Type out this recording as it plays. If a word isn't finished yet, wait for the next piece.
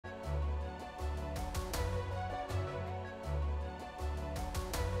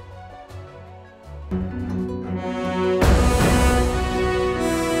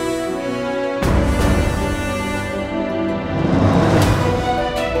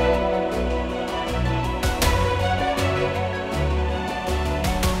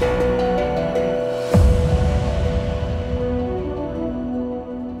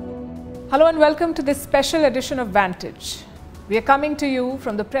and welcome to this special edition of Vantage. We are coming to you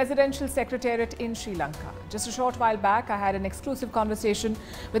from the Presidential Secretariat in Sri Lanka. Just a short while back, I had an exclusive conversation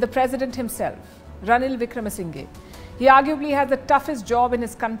with the President himself, Ranil Wickremesinghe. He arguably has the toughest job in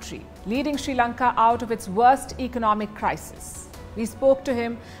his country, leading Sri Lanka out of its worst economic crisis. We spoke to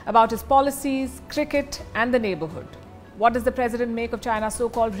him about his policies, cricket and the neighbourhood. What does the President make of China's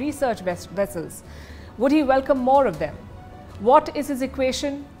so-called research vessels? Would he welcome more of them? What is his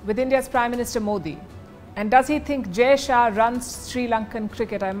equation with India's Prime Minister Modi? And does he think Jai Shah runs Sri Lankan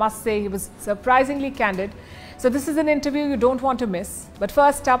cricket? I must say he was surprisingly candid. So this is an interview you don't want to miss. But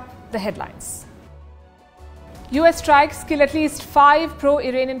first up, the headlines. US strikes kill at least 5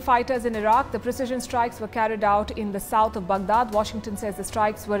 pro-Iranian fighters in Iraq. The precision strikes were carried out in the south of Baghdad. Washington says the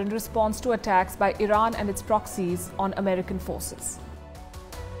strikes were in response to attacks by Iran and its proxies on American forces.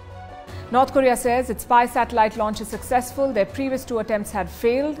 North Korea says its spy satellite launch is successful. Their previous 2 attempts had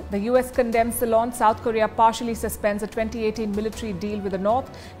failed. The US condemns the launch. South Korea partially suspends a 2018 military deal with the North.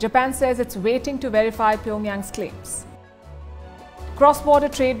 Japan says it's waiting to verify Pyongyang's claims. Cross-border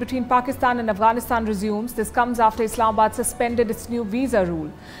trade between Pakistan and Afghanistan resumes. This comes after Islamabad suspended its new visa rule.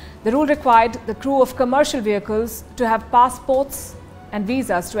 The rule required the crew of commercial vehicles to have passports and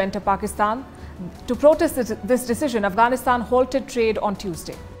visas to enter Pakistan. To protest this decision, Afghanistan halted trade on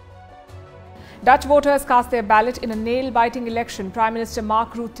Tuesday. Dutch voters cast their ballot in a nail-biting election. Prime Minister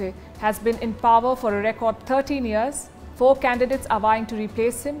Mark Rutte has been in power for a record 13 years. 4 candidates are vying to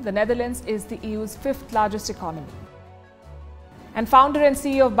replace him. The Netherlands is the EU's 5th largest economy. And founder and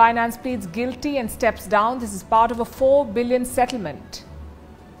CEO of Binance pleads guilty and steps down. This is part of a $4 billion settlement,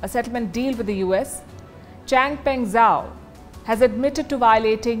 a settlement deal with the US. Changpeng Zhao has admitted to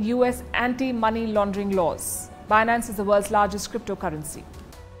violating US anti-money laundering laws. Binance is the world's largest cryptocurrency.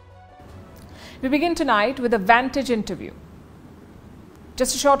 We begin tonight with a Vantage interview.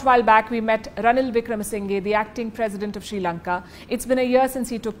 Just a short while back, we met Ranil Wickremesinghe, the acting president of Sri Lanka. It's been a year since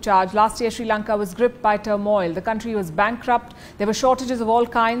he took charge. Last year, Sri Lanka was gripped by turmoil. The country was bankrupt. There were shortages of all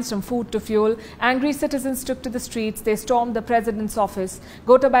kinds, from food to fuel. Angry citizens took to the streets. They stormed the president's office.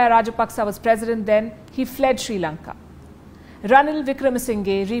 Gotabaya Rajapaksa was president then. He fled Sri Lanka. Ranil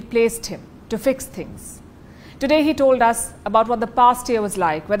Wickremesinghe replaced him to fix things. Today he told us about what the past year was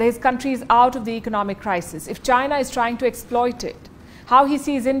like, whether his country is out of the economic crisis, if China is trying to exploit it, how he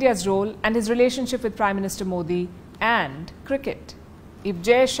sees India's role and his relationship with Prime Minister Modi, and cricket, if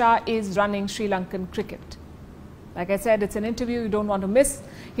Jai Shah is running Sri Lankan cricket. Like I said, it's an interview you don't want to miss.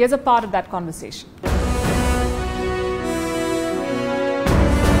 Here's a part of that conversation.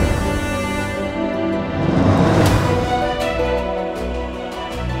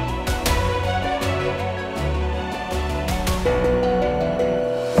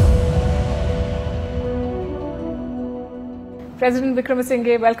 President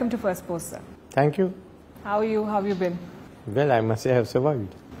Wickremesinghe, welcome to Firstpost, sir. Thank you. How are you? How have you been? Well, I must say I have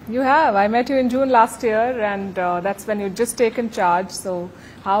survived. You have. I met you in June last year, and that's when you'd just taken charge. So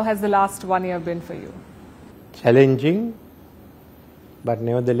how has the last 1 year been for you? Challenging, but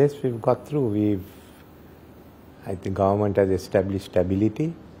nevertheless we've got through. I think government has established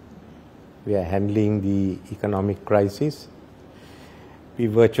stability. We are handling the economic crisis. We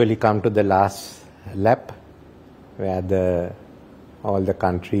virtually come to the last lap, where all the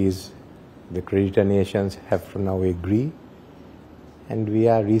countries, the creditor nations have to now agree, and we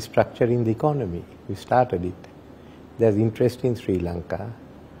are restructuring the economy. We started it. There's interest in Sri Lanka.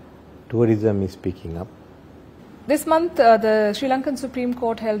 Tourism is picking up. This month, the Sri Lankan Supreme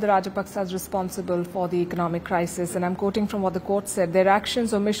Court held the Rajapaksas responsible for the economic crisis, and I'm quoting from what the court said: their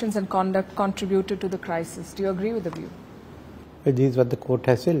actions, omissions and conduct contributed to the crisis. Do you agree with the view? Well, this is what the court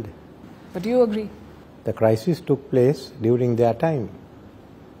has held. But do you agree? The crisis took place during their time.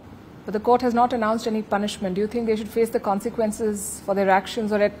 But the court has not announced any punishment. Do you think they should face the consequences for their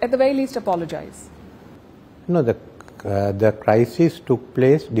actions, or at the very least apologize? No, the crisis took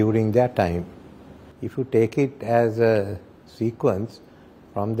place during their time. If you take it as a sequence,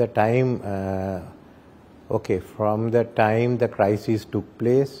 from the time, from the time the crisis took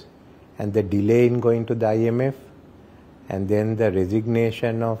place and the delay in going to the IMF, and then the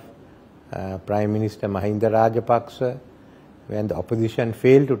resignation of Prime Minister Mahinda Rajapaksa, when the opposition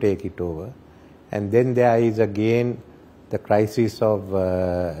failed to take it over, and then there is again the crisis of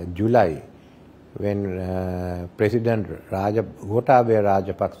July, when President Gotabaya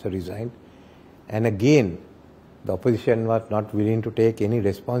Rajapaksa resigned, and again the opposition was not willing to take any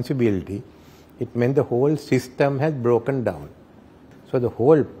responsibility. It meant the whole system has broken down. So the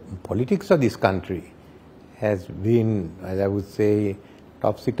whole politics of this country has been, as I would say,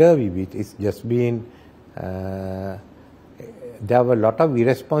 topsy-turvy. It's just been there were a lot of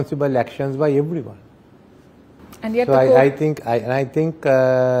irresponsible actions by everyone. And yet so I think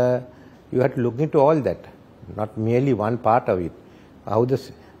you have to look into all that, not merely one part of it, how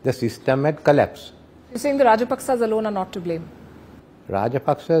the system had collapsed. You're saying the Rajapaksas alone are not to blame?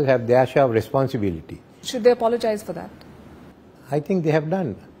 Rajapaksas have their share of responsibility. Should they apologize for that? I think they have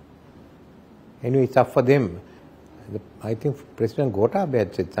done. Anyway, it's up for them. I think President Gotabaya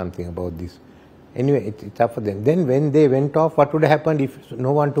had said something about this. Anyway, it's up for them. Then when they went off, what would have happened if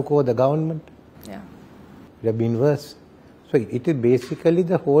no one took over the government? Yeah. It would have been worse. So it is basically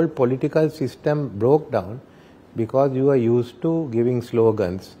the whole political system broke down because you are used to giving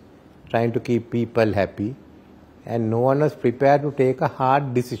slogans, trying to keep people happy, and no one was prepared to take a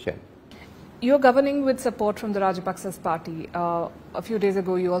hard decision. You're governing with support from the Rajapaksas party. A few days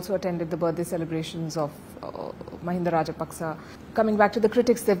ago, you also attended the birthday celebrations of Mahinda Rajapaksa. Coming back to the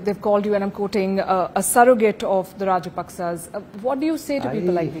critics, they've called you, and I'm quoting, a surrogate of the Rajapaksas. What do you say to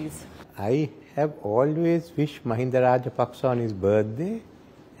people like these? I have always wished Mahinda Rajapaksa on his birthday,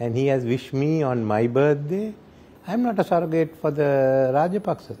 and he has wished me on my birthday. I'm not a surrogate for the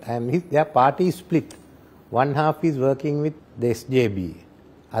Rajapaksas. Their party is split. One half is working with the SJB.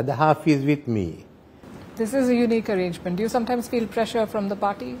 Other half is with me. This is a unique arrangement. Do you sometimes feel pressure from the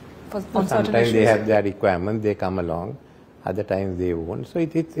party on certain issues? Sometimes they have their requirements, they come along. Other times they won't. So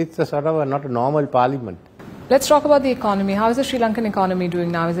it's a sort of not a normal parliament. Let's talk about the economy. How is the Sri Lankan economy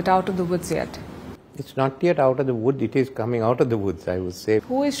doing now? Is it out of the woods yet? It's not yet out of the wood. It is coming out of the woods, I would say.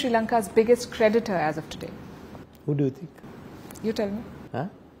 Who is Sri Lanka's biggest creditor as of today? Who do you think? You tell me. Huh?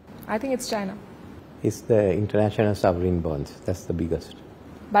 I think it's China. It's the international sovereign bonds. That's the biggest.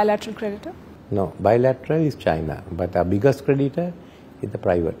 Bilateral creditor? No, bilateral is China, but our biggest creditor is the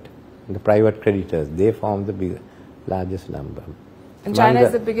private. The private creditors, they form the largest number. And China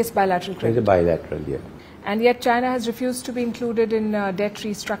is the biggest bilateral creditor? It's a bilateral, yeah. And yet China has refused to be included in debt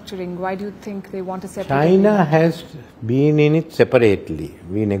restructuring. Why do you think they want to separate? China has been in it separately.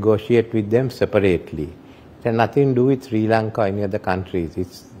 We negotiate with them separately. It has nothing to do with Sri Lanka or any other countries.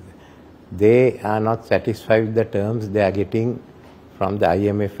 They are not satisfied with the terms they are getting from the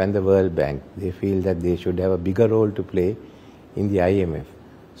IMF and the World Bank. They feel that they should have a bigger role to play in the IMF.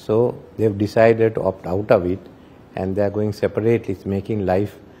 So they've decided to opt out of it, and they are going separately. It's making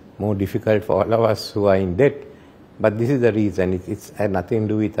life more difficult for all of us who are in debt. But this is the reason. It's had nothing to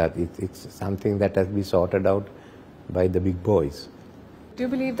do with that. It's something that has been sorted out by the big boys. Do you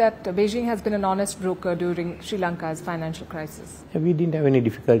believe that Beijing has been an honest broker during Sri Lanka's financial crisis? We didn't have any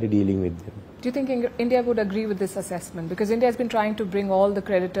difficulty dealing with them. Do you think India would agree with this assessment? Because India has been trying to bring all the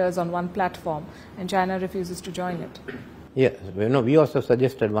creditors on one platform, and China refuses to join it. Yes, we also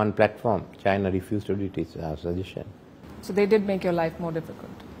suggested one platform. China refused to do it. It's our suggestion. So they did make your life more difficult?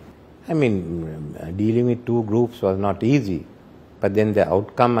 I mean, dealing with two groups was not easy. But then the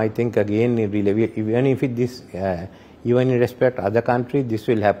outcome, I think, again, even if even in respect to other countries, this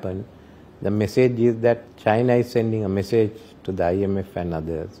will happen. The message is that China is sending a message to the IMF and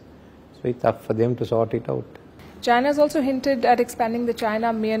others. So it's up for them to sort it out. China has also hinted at expanding the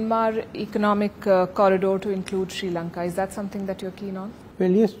China-Myanmar economic corridor to include Sri Lanka. Is that something that you're keen on?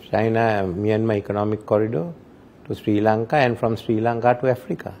 Well, yes, China-Myanmar economic corridor to Sri Lanka and from Sri Lanka to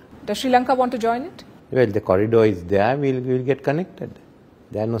Africa. Does Sri Lanka want to join it? Well, the corridor is there, we'll get connected.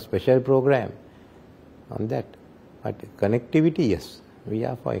 There is no special program on that. But connectivity, yes, we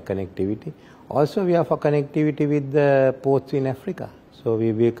are for connectivity. Also, we are for connectivity with the ports in Africa. So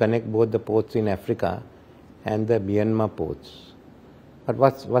we will connect both the ports in Africa and the Myanmar ports. But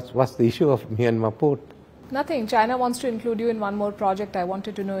what's the issue of Myanmar port? Nothing. China wants to include you in one more project. I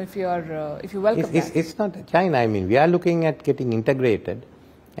wanted to know if you welcome that. It's not China. I mean, we are looking at getting integrated,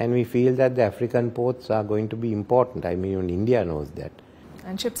 and we feel that the African ports are going to be important. I mean, even India knows that.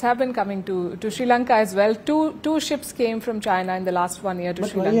 And ships have been coming to Sri Lanka as well. Two ships came from China in the last 1 year to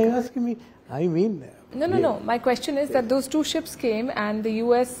Sri Lanka. Why are you asking me? I mean... No. My question is that those two ships came and the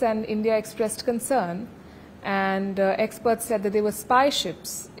US and India expressed concern, and experts said that they were spy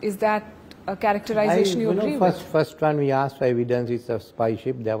ships. Is that a characterization you agree with? First one we asked for evidence, it's a spy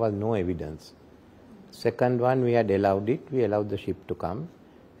ship. There was no evidence. Second one, we had allowed it. We allowed the ship to come,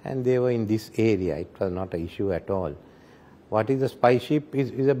 and they were in this area. It was not an issue at all. What is a spy ship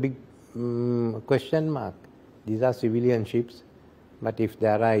is a big question mark. These are civilian ships, but if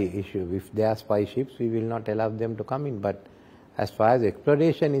there are issues, if they are spy ships, we will not allow them to come in. But as far as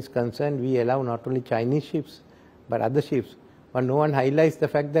exploration is concerned, we allow not only Chinese ships, but other ships. But no one highlights the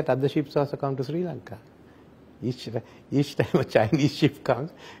fact that other ships also come to Sri Lanka. Each time a Chinese ship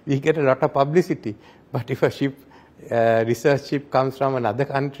comes, we get a lot of publicity. But if a research ship comes from another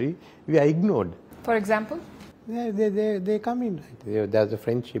country, we are ignored. For example? They come in. There's a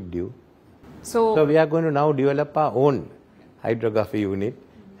friendship due. So We are going to now develop our own hydrography unit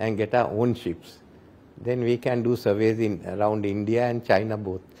and get our own ships. Then we can do surveys around India and China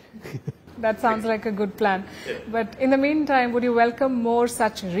both. that sounds like a good plan. But in the meantime, would you welcome more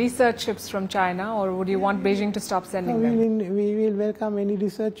such research ships from China, or would you want Beijing to stop sending them? We will welcome any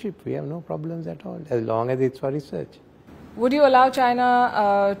research ship. We have no problems at all, as long as it's for research. Would you allow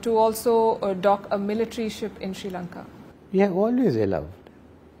China to also dock a military ship in Sri Lanka? We have always allowed.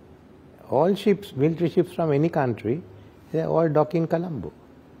 All ships, military ships from any country, they are all dock in Colombo.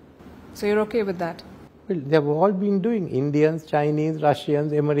 So you're okay with that? Well, they have all been doing. Indians, Chinese,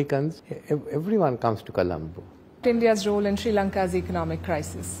 Russians, Americans, everyone comes to Colombo. India's role in Sri Lanka's economic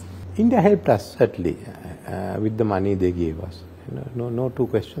crisis? India helped us, certainly, with the money they gave us. No two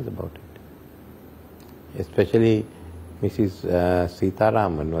questions about it. Especially Mrs.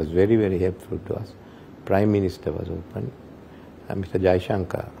 Sitaraman was very, very helpful to us. Prime Minister was open. Mr.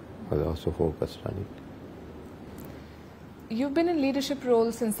 Jaishankar was also focused on it. You've been in leadership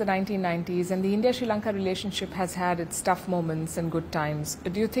roles since the 1990s, and the India-Sri Lanka relationship has had its tough moments and good times.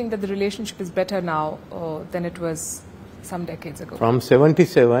 Do you think that the relationship is better now than it was some decades ago? From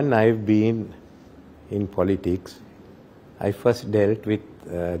 1977, I've been in politics. I first dealt with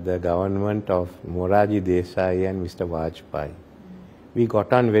the government of Morarji Desai and Mr. Vajpayee. We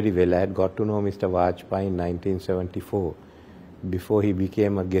got on very well. I had got to know Mr. Vajpayee in 1974, before he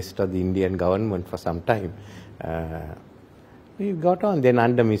became a guest of the Indian government for some time. We got on. Then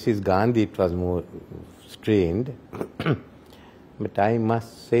under Mrs. Gandhi it was more strained. But I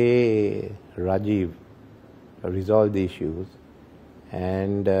must say Rajiv resolved the issues,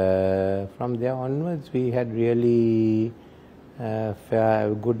 and from there onwards we had really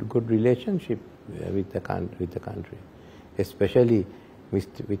good relationship with the country, especially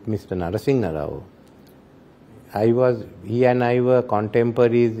with Mr. Narasimha Rao. He and I were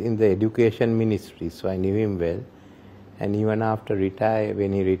contemporaries in the education ministry, so I knew him well. And even after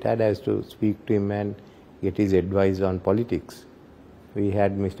when he retired, I used to speak to him and get his advice on politics. We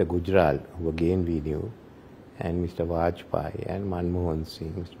had Mr. Gujral, who again we knew, and Mr. Vajpayee and Manmohan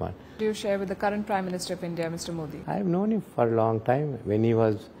Singh. Do you share with the current Prime Minister of India, Mr. Modi? I have known him for a long time, when he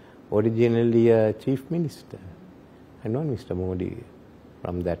was originally a chief minister. I have known Mr. Modi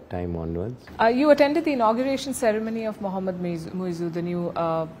from that time onwards. You attended the inauguration ceremony of Mohammad Muizzu, the new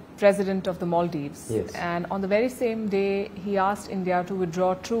president of the Maldives. Yes. And on the very same day, he asked India to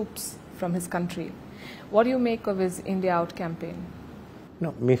withdraw troops from his country. What do you make of his India Out campaign?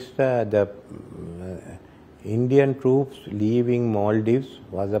 No, the Indian troops leaving Maldives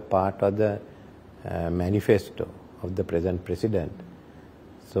was a part of the manifesto of the present president.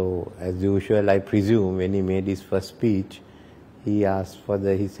 So, as usual, I presume when he made his first speech, he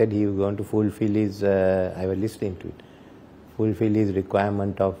said he was going to fulfill his, I was listening to it, fulfill his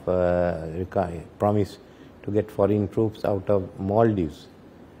requirement of promise to get foreign troops out of Maldives.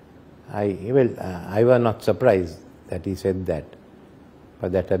 I was not surprised that he said that,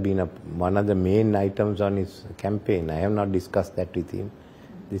 but that had been one of the main items on his campaign. I have not discussed that with him.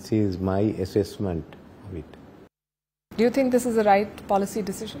 This is my assessment of it. Do you think this is the right policy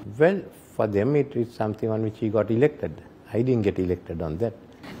decision? Well, for them it is something on which he got elected. I didn't get elected on that.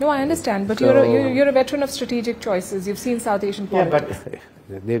 No, I understand, but you're a veteran of strategic choices. You've seen South Asian politics.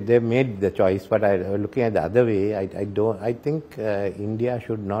 Yeah, but they made the choice. But looking at the other way, I think India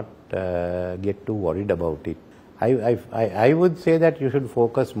should not get too worried about it. I would say that you should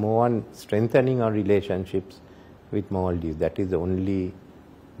focus more on strengthening our relationships with Maldives. That is the only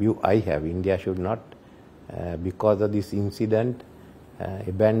view I have. India should not, because of this incident,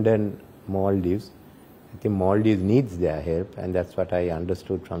 abandon Maldives. I think Maldives needs their help, and that's what I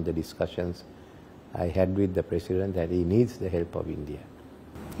understood from the discussions I had with the President, that he needs the help of India.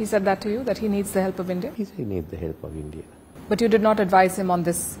 He said that to you, that he needs the help of India? He said he needs the help of India. But you did not advise him on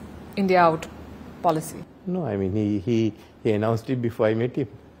this India Out policy? No, I mean, he announced it before I met him.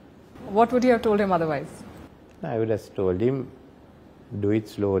 What would you have told him otherwise? I would have told him, do it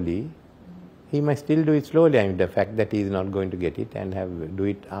slowly. He might still do it slowly. I mean, the fact that he is not going to get it, and do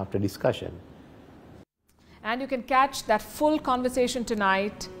it after discussion. And you can catch that full conversation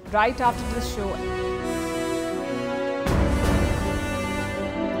tonight, right after this show.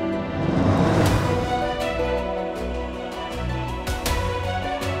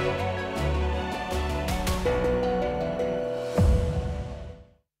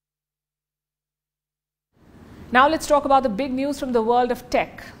 Now let's talk about the big news from the world of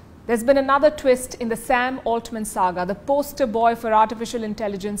tech. There's been another twist in the Sam Altman saga. The poster boy for artificial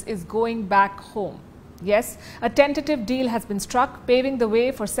intelligence is going back home. Yes, a tentative deal has been struck, paving the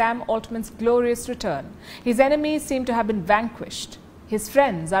way for Sam Altman's glorious return. His enemies seem to have been vanquished. His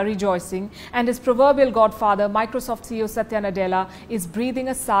friends are rejoicing, and his proverbial godfather, Microsoft CEO Satya Nadella, is breathing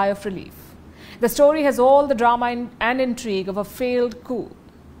a sigh of relief. The story has all the drama and intrigue of a failed coup.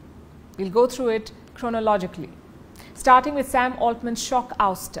 We'll go through it chronologically, starting with Sam Altman's shock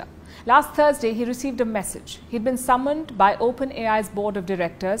ouster. Last Thursday, he received a message. He'd been summoned by OpenAI's board of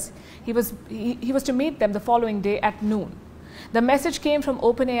directors. He was to meet them the following day at noon. The message came from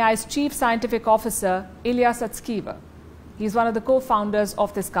OpenAI's chief scientific officer, Ilya Sutskever. He's one of the co-founders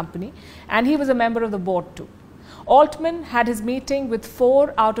of this company, and he was a member of the board too. Altman had his meeting with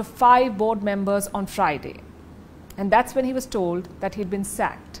 4 out of 5 board members on Friday, and that's when he was told that he'd been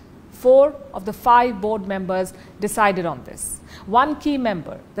sacked. 4 of the 5 board members decided on this. One key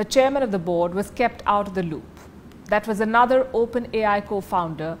member, the chairman of the board, was kept out of the loop. That was another OpenAI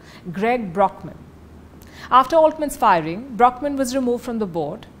co-founder, Greg Brockman. After Altman's firing, Brockman was removed from the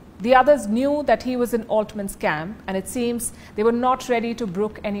board. The others knew that he was in Altman's camp, and it seems they were not ready to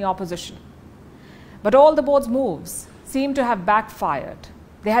brook any opposition. But all the board's moves seemed to have backfired.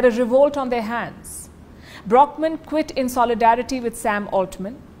 They had a revolt on their hands. Brockman quit in solidarity with Sam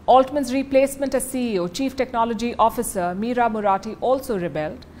Altman. Altman's replacement as CEO, Chief Technology Officer Meera Murati, also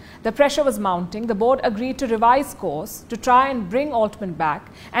rebelled. The pressure was mounting. The board agreed to revise course to try and bring Altman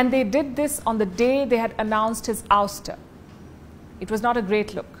back, and they did this on the day they had announced his ouster. It was not a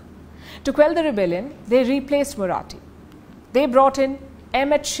great look. To quell the rebellion, they replaced Murati. They brought in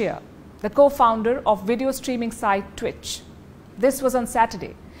Emmett Shear, the co-founder of video streaming site Twitch. This was on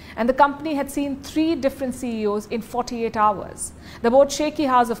Saturday, and the company had seen 3 different CEOs in 48 hours. The board's shaky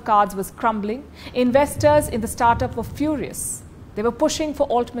house of cards was crumbling. Investors in the startup were furious. They were pushing for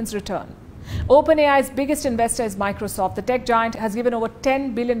Altman's return. OpenAI's biggest investor is Microsoft. The tech giant has given over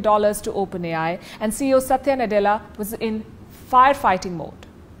 $10 billion to OpenAI, and CEO Satya Nadella was in firefighting mode.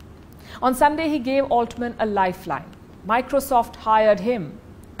 On Sunday, he gave Altman a lifeline. Microsoft hired him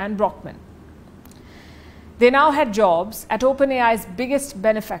and Brockman. They now had jobs at OpenAI's biggest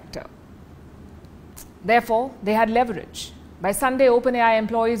benefactor. Therefore, they had leverage. By Sunday, OpenAI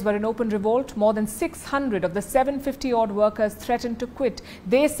employees were in open revolt. More than 600 of the 750-odd workers threatened to quit.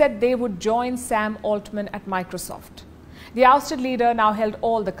 They said they would join Sam Altman at Microsoft. The ousted leader now held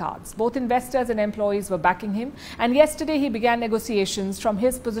all the cards. Both investors and employees were backing him, and yesterday he began negotiations from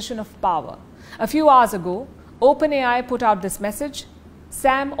his position of power. A few hours ago, OpenAI put out this message: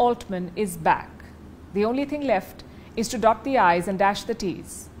 Sam Altman is back. The only thing left is to dot the I's and dash the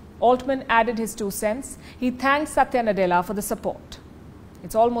T's. Altman added his 2 cents. He thanked Satya Nadella for the support.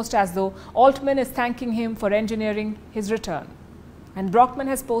 It's almost as though Altman is thanking him for engineering his return. And Brockman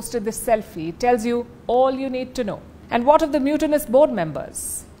has posted this selfie. It tells you all you need to know. And what of the mutinous board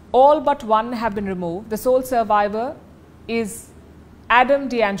members? All but one have been removed. The sole survivor is Adam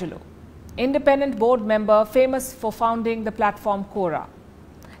D'Angelo, independent board member famous for founding the platform Quora.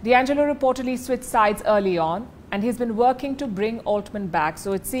 D'Angelo reportedly switched sides early on, and he's been working to bring Altman back,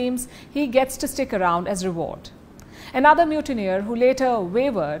 so it seems he gets to stick around as reward. Another mutineer who later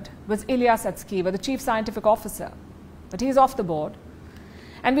wavered was Ilya Sutskever, the chief scientific officer. But he's off the board,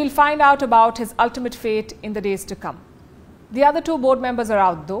 and we'll find out about his ultimate fate in the days to come. The other 2 board members are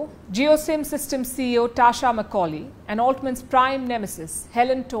out though: Geosim Systems CEO Tasha Macaulay and Altman's prime nemesis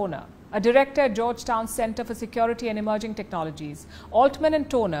Helen Toner, a director at Georgetown Center for Security and Emerging Technologies. Altman and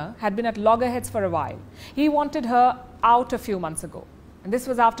Toner had been at loggerheads for a while. He wanted her out a few months ago, and this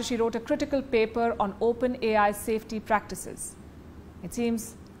was after she wrote a critical paper on OpenAI safety practices. It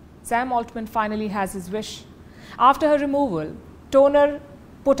seems Sam Altman finally has his wish. After her removal, Toner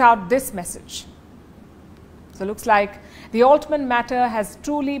put out this message. So looks like the Altman matter has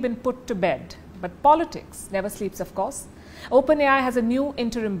truly been put to bed. But politics never sleeps, of course. OpenAI has a new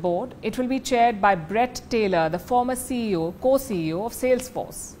interim board. It will be chaired by Brett Taylor, the former CEO, co-CEO of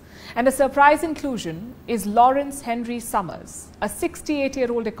Salesforce. And a surprise inclusion is Lawrence Henry Summers, a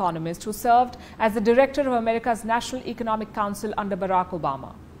 68-year-old economist who served as the director of America's National Economic Council under Barack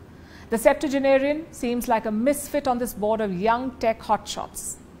Obama. The septuagenarian seems like a misfit on this board of young tech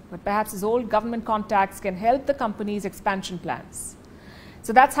hotshots, but perhaps his old government contacts can help the company's expansion plans.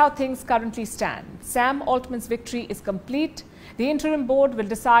 So that's how things currently stand. Sam Altman's victory is complete. The interim board will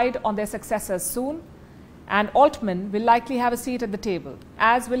decide on their successors soon, and Altman will likely have a seat at the table,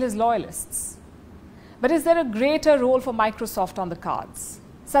 as will his loyalists. But is there a greater role for Microsoft on the cards?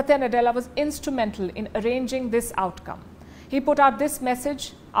 Satya Nadella was instrumental in arranging this outcome. He put out this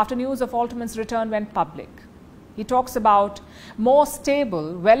message after news of Altman's return went public. He talks about more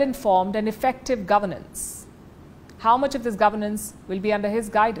stable, well-informed and effective governance. How much of this governance will be under his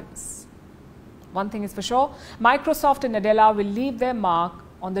guidance? One thing is for sure, Microsoft and Nadella will leave their mark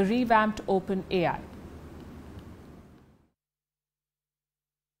on the revamped OpenAI.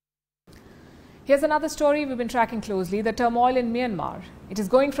 Here's another story we've been tracking closely, the turmoil in Myanmar. It is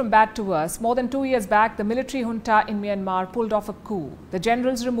going from bad to worse. More than 2 years back, the military junta in Myanmar pulled off a coup. The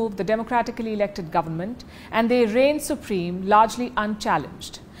generals removed the democratically elected government and they reigned supreme, largely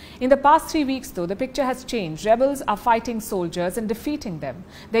unchallenged. In the past 3 weeks, though, the picture has changed. Rebels are fighting soldiers and defeating them.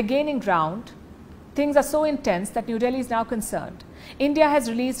 They're gaining ground. Things are so intense that New Delhi is now concerned. India has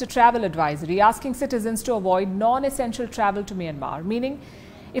released a travel advisory asking citizens to avoid non-essential travel to Myanmar, meaning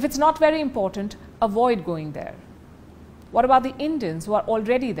if it's not very important, avoid going there. What about the Indians who are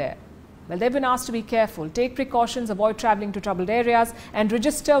already there? Well, they've been asked to be careful, take precautions, avoid traveling to troubled areas and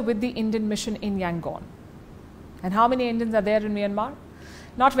register with the Indian mission in Yangon. And how many Indians are there in Myanmar?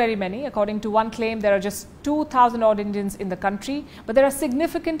 Not very many. According to one claim, there are just 2,000 odd Indians in the country, but there are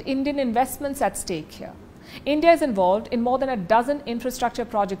significant Indian investments at stake here. India is involved in more than a dozen infrastructure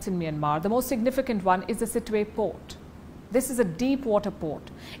projects in Myanmar. The most significant one is the Sittwe port. This is a deep water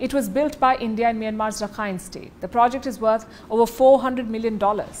port. It was built by India in Myanmar's Rakhine state. The project is worth over $400 million.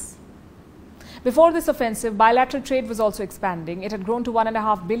 Before this offensive, bilateral trade was also expanding. It had grown to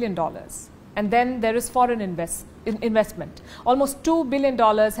 $1.5 billion. And then there is foreign investment. Almost $2 billion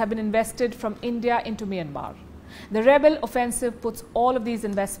have been invested from India into Myanmar. The rebel offensive puts all of these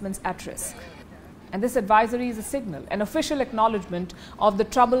investments at risk. And this advisory is a signal, an official acknowledgement of the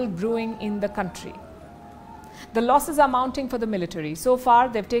trouble brewing in the country. The losses are mounting for the military. So far,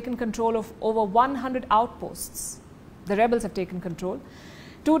 they've taken control of over 100 outposts. The rebels have taken control.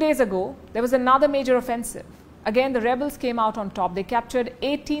 2 days ago, there was another major offensive. Again, the rebels came out on top. They captured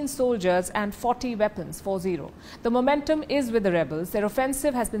 18 soldiers and 40 weapons, 40. The momentum is with the rebels. Their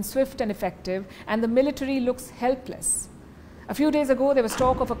offensive has been swift and effective, and the military looks helpless. A few days ago, there was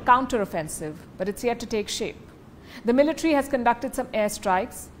talk of a counter-offensive, but it's yet to take shape. The military has conducted some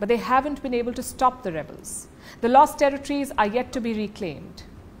airstrikes, but they haven't been able to stop the rebels. The lost territories are yet to be reclaimed,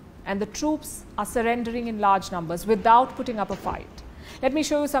 and the troops are surrendering in large numbers without putting up a fight. Let me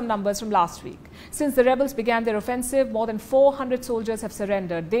show you some numbers from last week. Since the rebels began their offensive, more than 400 soldiers have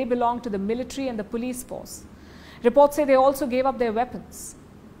surrendered. They belong to the military and the police force. Reports say they also gave up their weapons.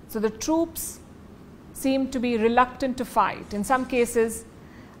 So the troops seem to be reluctant to fight. In some cases,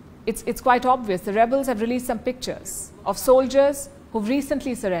 it's quite obvious. The rebels have released some pictures of soldiers who've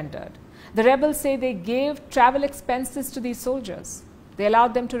recently surrendered. The rebels say they gave travel expenses to these soldiers. They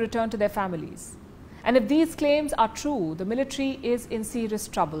allowed them to return to their families. And if these claims are true, the military is in serious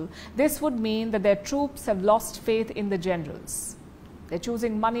trouble. This would mean that their troops have lost faith in the generals. They're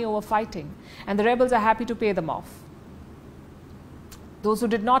choosing money over fighting, and the rebels are happy to pay them off. Those who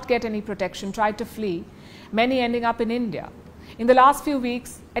did not get any protection tried to flee, many ending up in India. In the last few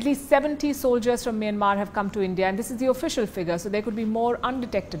weeks, at least 70 soldiers from Myanmar have come to India, and this is the official figure, so there could be more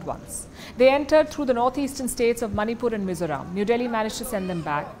undetected ones. They entered through the northeastern states of Manipur and Mizoram. New Delhi managed to send them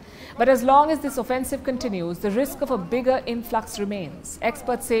back. But as long as this offensive continues, the risk of a bigger influx remains.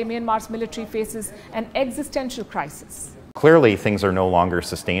 Experts say Myanmar's military faces an existential crisis. Clearly, things are no longer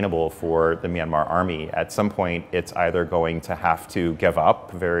sustainable for the Myanmar army. At some point, it's either going to have to give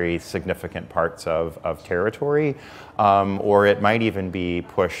up very significant parts of territory, or it might even be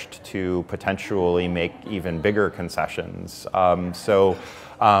pushed to potentially make even bigger concessions. So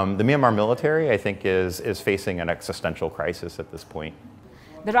the Myanmar military, I think, is facing an existential crisis at this point.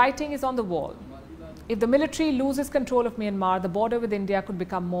 The writing is on the wall. If the military loses control of Myanmar, the border with India could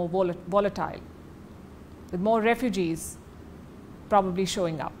become more volatile, with more refugees probably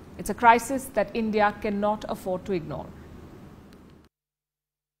showing up. It's a crisis that India cannot afford to ignore.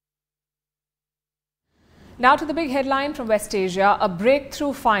 Now to the big headline from West Asia, a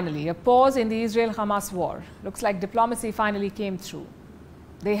breakthrough finally, a pause in the Israel-Hamas war. Looks like diplomacy finally came through.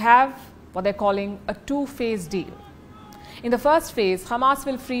 They have what they're calling a two-phase deal. In the first phase, Hamas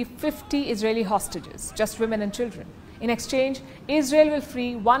will free 50 Israeli hostages, just women and children. In exchange, Israel will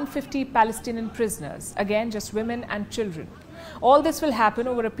free 150 Palestinian prisoners, again just women and children. All this will happen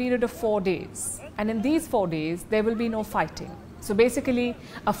over a period of 4 days. And in these 4 days, there will be no fighting. So basically,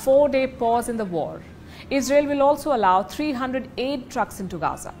 a 4-day pause in the war. Israel will also allow 300 aid trucks into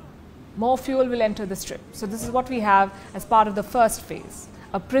Gaza. More fuel will enter the strip. So this is what we have as part of the first phase.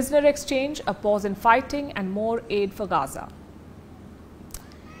 A prisoner exchange, a pause in fighting, and more aid for Gaza.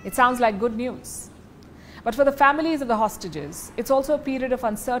 It sounds like good news. But for the families of the hostages, it's also a period of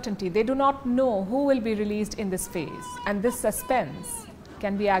uncertainty. They do not know who will be released in this phase, and this suspense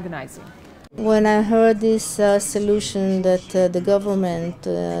can be agonizing. When I heard this solution that the government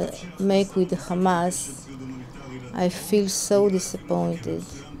make with Hamas, I feel so disappointed.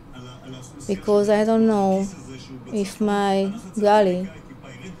 because I don't know if my galley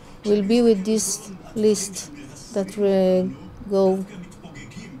will be with this list that will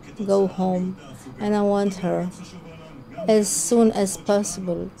go home, and I want her as soon as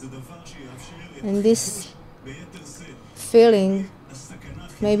possible. And this feeling,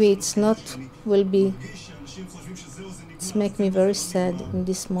 maybe it's not will be, it's make me very sad in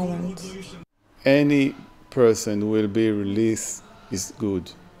this moment. Any person will be released is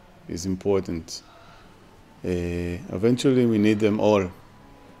good, is important. Eventually we need them all,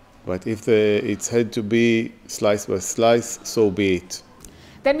 but if it's had to be slice by slice, so be it.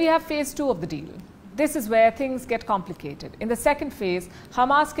 Then we have phase 2 of the deal. This is where things get complicated. In the second phase,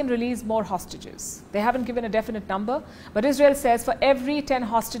 Hamas can release more hostages. They haven't given a definite number, but Israel says for every 10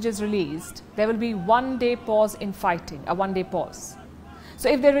 hostages released, there will be 1 day pause in fighting, a 1 day pause. So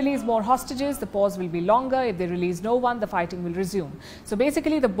if they release more hostages, the pause will be longer. If they release no one, the fighting will resume. So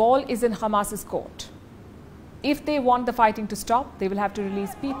basically the ball is in Hamas's court. If they want the fighting to stop, they will have to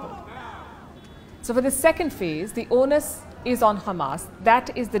release people. So for the second phase, the onus is on Hamas.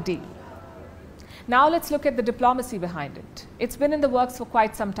 That is the deal. Now let's look at the diplomacy behind it. It's been in the works for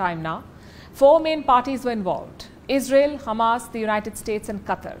quite some time now. 4 main parties were involved: Israel, Hamas, the United States and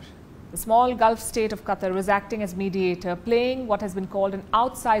Qatar. The small Gulf state of Qatar was acting as mediator, playing what has been called an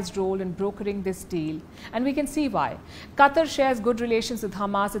outsized role in brokering this deal. And we can see why. Qatar shares good relations with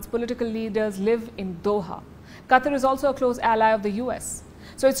Hamas. Its political leaders live in Doha. Qatar is also a close ally of the US.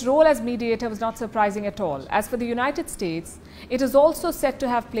 So its role as mediator was not surprising at all. As for the United States, it is also said to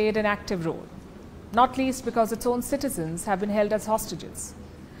have played an active role, not least because its own citizens have been held as hostages.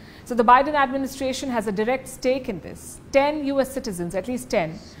 So the Biden administration has a direct stake in this. 10 US citizens, at least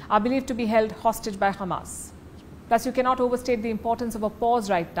 10, are believed to be held hostage by Hamas. Plus, you cannot overstate the importance of a pause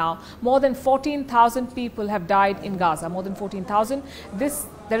right now. More than 14,000 people have died in Gaza, more than 14,000.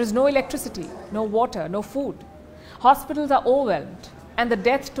 There is no electricity, no water, no food. Hospitals are overwhelmed, and the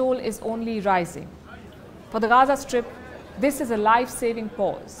death toll is only rising. For the Gaza Strip, this is a life-saving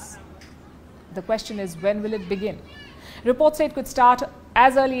pause. The question is, when will it begin? Reports say it could start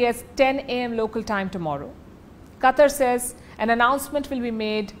as early as 10 a.m. local time tomorrow. Qatar says an announcement will be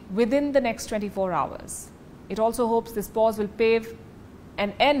made within the next 24 hours. It also hopes this pause will pave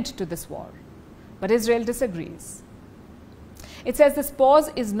an end to this war. But Israel disagrees. It says this pause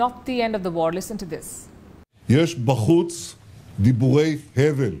is not the end of the war. Listen to this. There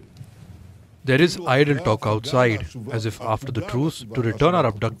is idle talk outside, as if after the truce to return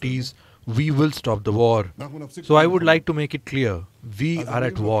our abductees, we will stop the war. So I would like to make it clear, we are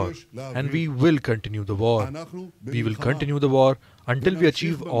at war and we will continue the war. We will continue the war until we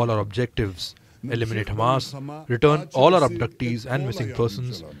achieve all our objectives, eliminate Hamas, return all our abductees and missing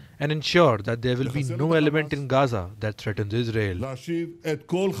persons, and ensure that there will be no element in Gaza that threatens Israel.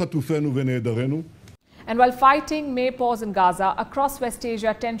 And while fighting may pause in Gaza, across West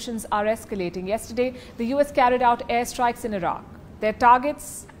Asia, tensions are escalating. Yesterday, the US carried out airstrikes in Iraq. Their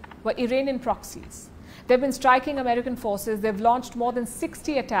targets were Iranian proxies. They've been striking American forces. They've launched more than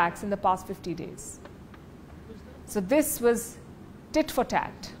 60 attacks in the past 50 days. So this was tit for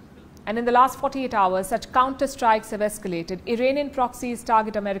tat. And in the last 48 hours, such counter-strikes have escalated. Iranian proxies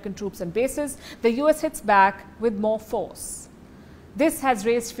target American troops and bases. The US hits back with more force. This has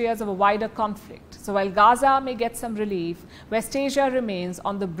raised fears of a wider conflict. So while Gaza may get some relief, West Asia remains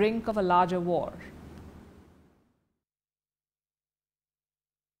on the brink of a larger war.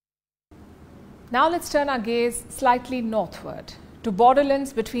 Now let's turn our gaze slightly northward to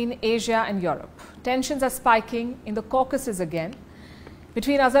borderlands between Asia and Europe. Tensions are spiking in the Caucasus again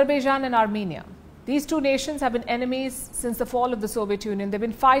between Azerbaijan and Armenia. These two nations have been enemies since the fall of the Soviet Union. They've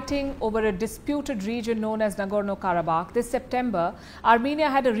been fighting over a disputed region known as Nagorno-Karabakh. This September, Armenia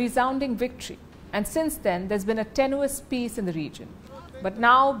had a resounding victory. And since then, there's been a tenuous peace in the region. But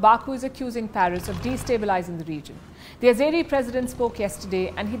now, Baku is accusing Paris of destabilizing the region. The Azeri president spoke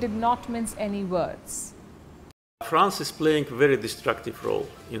yesterday, and he did not mince any words. France is playing a very destructive role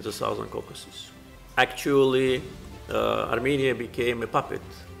in the Southern Caucasus. Actually, Armenia became a puppet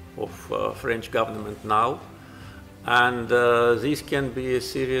of French government now, and this can be a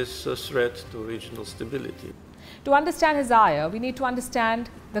serious threat to regional stability. To understand his ire, we need to understand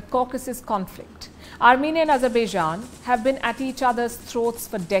the Caucasus conflict. Armenia and Azerbaijan have been at each other's throats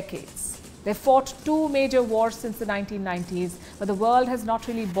for decades. They fought two major wars since the 1990s, but the world has not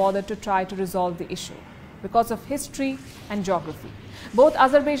really bothered to try to resolve the issue because of history and geography. Both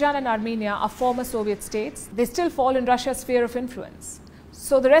Azerbaijan and Armenia are former Soviet states. They still fall in Russia's sphere of influence.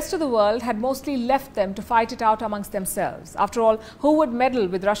 So the rest of the world had mostly left them to fight it out amongst themselves. After all, who would meddle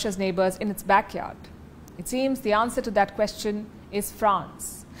with Russia's neighbors in its backyard? It seems the answer to that question is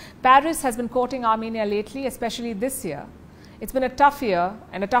France. Paris has been courting Armenia lately, especially this year. It's been a tough year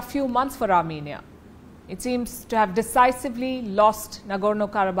and a tough few months for Armenia. It seems to have decisively lost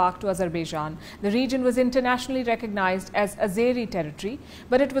Nagorno-Karabakh to Azerbaijan. The region was internationally recognized as Azeri territory,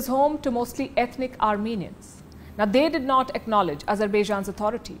 but it was home to mostly ethnic Armenians. Now, they did not acknowledge Azerbaijan's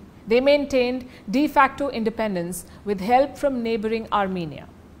authority. They maintained de facto independence with help from neighboring Armenia.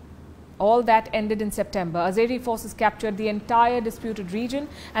 All that ended in September. Azeri forces captured the entire disputed region,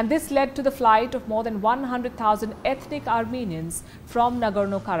 and this led to the flight of more than 100,000 ethnic Armenians from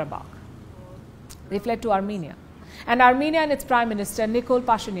Nagorno-Karabakh. They fled to Armenia. And Armenia and its Prime Minister, Nikol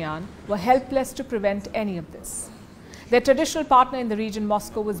Pashinyan, were helpless to prevent any of this. Their traditional partner in the region,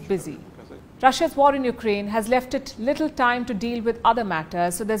 Moscow, was busy. Russia's war in Ukraine has left it little time to deal with other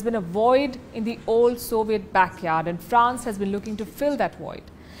matters, so there's been a void in the old Soviet backyard, and France has been looking to fill that void.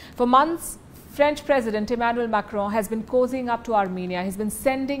 For months, French President Emmanuel Macron has been cozying up to Armenia. He's been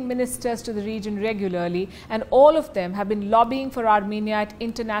sending ministers to the region regularly, and all of them have been lobbying for Armenia at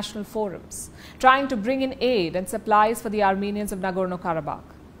international forums, trying to bring in aid and supplies for the Armenians of Nagorno-Karabakh.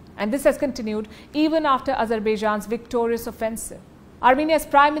 And this has continued even after Azerbaijan's victorious offensive. Armenia's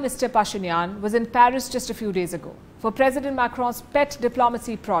Prime Minister Pashinyan was in Paris just a few days ago for President Macron's pet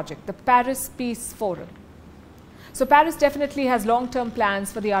diplomacy project, the Paris Peace Forum. So Paris definitely has long-term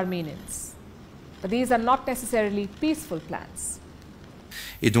plans for the Armenians. But these are not necessarily peaceful plans.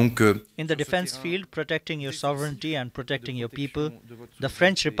 In the defense field, protecting your sovereignty and protecting your people, the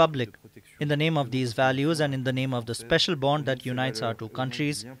French Republic, in the name of these values and in the name of the special bond that unites our two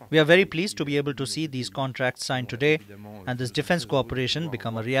countries, we are very pleased to be able to see these contracts signed today and this defense cooperation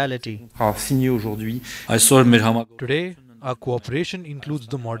become a reality. Today, our cooperation includes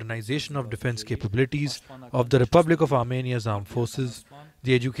the modernization of defense capabilities of the Republic of Armenia's armed forces,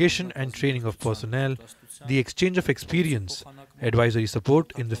 the education and training of personnel, the exchange of experience, advisory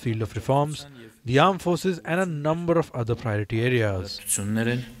support in the field of reforms, the armed forces, and a number of other priority areas.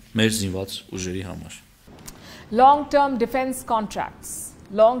 Long-term defense contracts,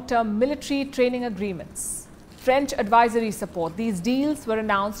 long-term military training agreements, French advisory support. These deals were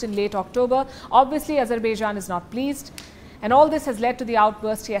announced in late October. Obviously, Azerbaijan is not pleased, and all this has led to the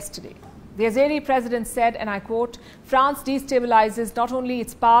outburst yesterday. The Azeri president said, and I quote, "France destabilizes not only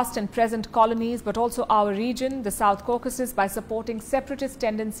its past and present colonies, but also our region, the South Caucasus, by supporting separatist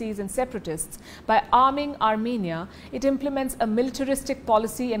tendencies and separatists. By arming Armenia, it implements a militaristic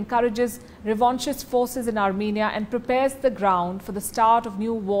policy, encourages revanchist forces in Armenia, and prepares the ground for the start of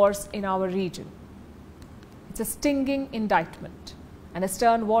new wars in our region." It's a stinging indictment and a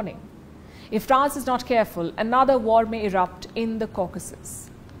stern warning. If France is not careful, another war may erupt in the Caucasus.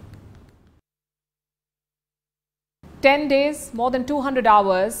 10 days, more than 200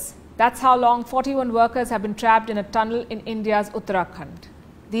 hours, that's how long 41 workers have been trapped in a tunnel in India's Uttarakhand.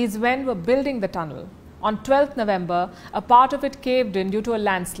 These men were building the tunnel. On 12th November, a part of it caved in due to a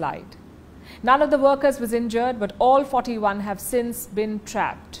landslide. None of the workers was injured, but all 41 have since been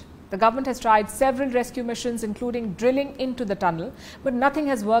trapped. The government has tried several rescue missions, including drilling into the tunnel, but nothing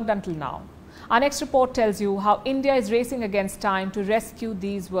has worked until now. Our next report tells you how India is racing against time to rescue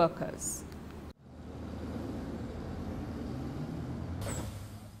these workers.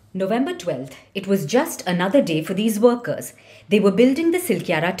 November 12th, it was just another day for these workers. They were building the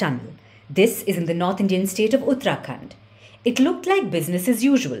Silkyara tunnel. This is in the North Indian state of Uttarakhand. It looked like business as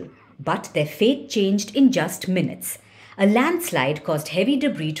usual, but their fate changed in just minutes. A landslide caused heavy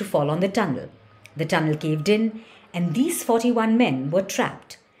debris to fall on the tunnel. The tunnel caved in, and these 41 men were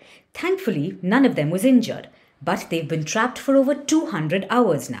trapped. Thankfully, none of them was injured, but they've been trapped for over 200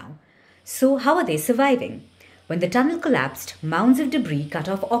 hours now. So how are they surviving? When the tunnel collapsed, mounds of debris cut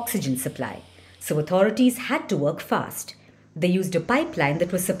off oxygen supply, so authorities had to work fast. They used a pipeline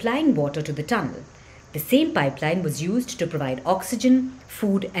that was supplying water to the tunnel. The same pipeline was used to provide oxygen,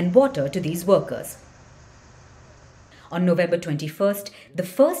 food and water to these workers. On November 21st, the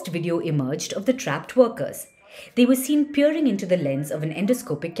first video emerged of the trapped workers. They were seen peering into the lens of an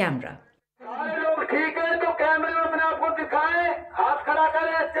endoscopic camera.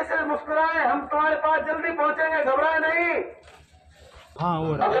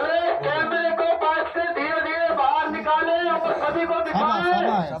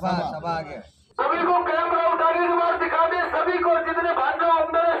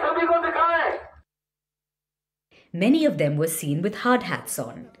 Many of them were seen with hard hats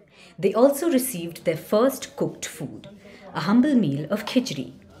on. They also received their first cooked food, a humble meal of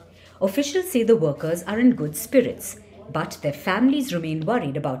khichdi. Officials say the workers are in good spirits, but their families remain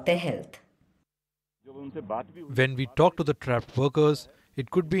worried about their health. When we talk to the trapped workers, it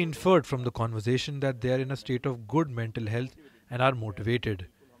could be inferred from the conversation that they are in a state of good mental health and are motivated.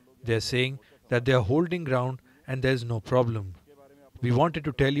 They're saying that they are holding ground and there's no problem. We wanted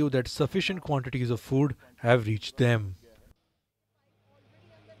to tell you that sufficient quantities of food have reached them.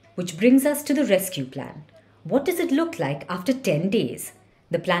 Which brings us to the rescue plan. What does it look like after 10 days?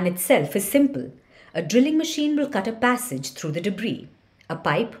 The plan itself is simple. A drilling machine will cut a passage through the debris. A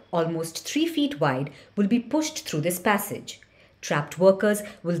pipe, almost 3 feet wide, will be pushed through this passage. Trapped workers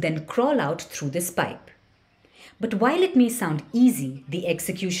will then crawl out through this pipe. But while it may sound easy, the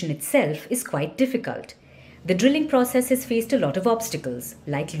execution itself is quite difficult. The drilling process has faced a lot of obstacles,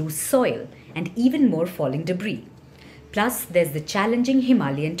 like loose soil and even more falling debris. Plus, there's the challenging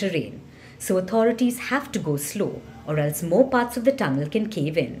Himalayan terrain, so authorities have to go slow, or else more parts of the tunnel can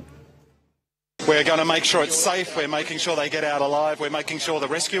cave in. We're going to make sure it's safe, we're making sure they get out alive, we're making sure the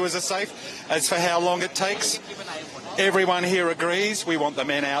rescuers are safe. As for how long it takes, everyone here agrees we want the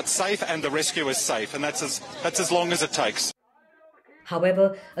men out safe and the rescuers safe, and that's as long as it takes.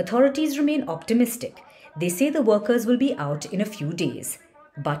 However, authorities remain optimistic. They say the workers will be out in a few days.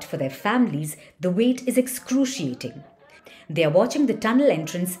 But for their families, the wait is excruciating. They are watching the tunnel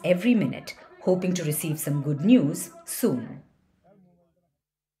entrance every minute, hoping to receive some good news soon.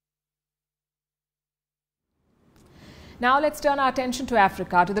 Now let's turn our attention to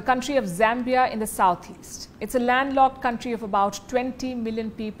Africa, to the country of Zambia in the southeast. It's a landlocked country of about 20 million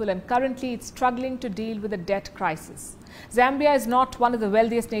people, and currently it's struggling to deal with a debt crisis. Zambia is not one of the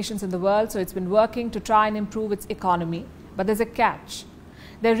wealthiest nations in the world, so it's been working to try and improve its economy. But there's a catch.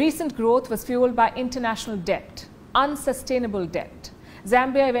 Their recent growth was fueled by international debt, unsustainable debt.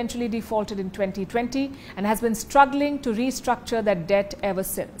 Zambia eventually defaulted in 2020 and has been struggling to restructure that debt ever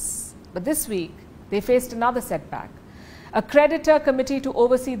since. But this week, they faced another setback. A creditor committee to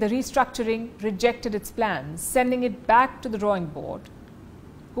oversee the restructuring rejected its plans, sending it back to the drawing board.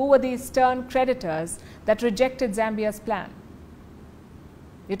 Who were these stern creditors that rejected Zambia's plan?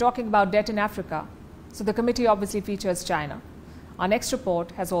 We're talking about debt in Africa, so the committee obviously features China. Our next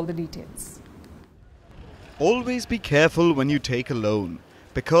report has all the details. Always be careful when you take a loan,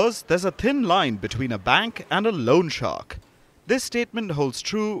 because there's a thin line between a bank and a loan shark. This statement holds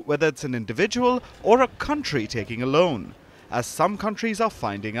true whether it's an individual or a country taking a loan, as some countries are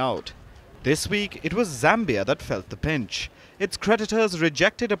finding out. This week, it was Zambia that felt the pinch. Its creditors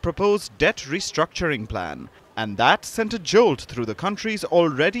rejected a proposed debt restructuring plan, and that sent a jolt through the country's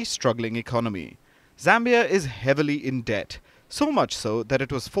already struggling economy. Zambia is heavily in debt, so much so that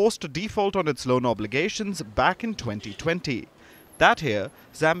it was forced to default on its loan obligations back in 2020. That year,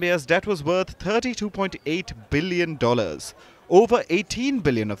 Zambia's debt was worth $32.8 billion. Over $18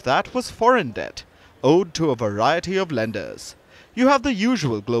 billion of that was foreign debt, owed to a variety of lenders. You have the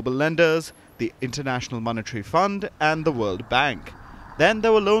usual global lenders, the International Monetary Fund and the World Bank. Then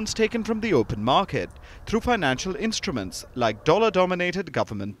there were loans taken from the open market through financial instruments like dollar-dominated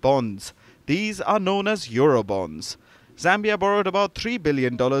government bonds. These are known as Eurobonds. Zambia borrowed about $3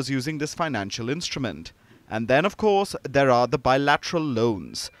 billion using this financial instrument. And then, of course, there are the bilateral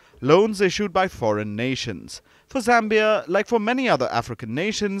loans, loans issued by foreign nations. For Zambia, like for many other African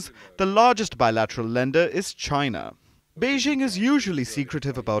nations, the largest bilateral lender is China. Beijing is usually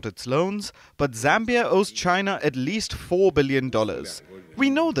secretive about its loans, but Zambia owes China at least $4 billion. We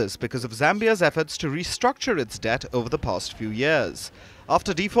know this because of Zambia's efforts to restructure its debt over the past few years.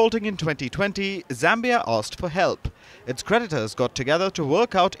 After defaulting in 2020, Zambia asked for help. Its creditors got together to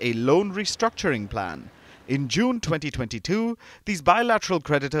work out a loan restructuring plan. In June 2022, these bilateral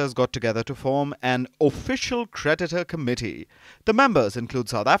creditors got together to form an official creditor committee. The members include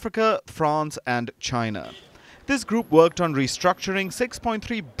South Africa, France and China. This group worked on restructuring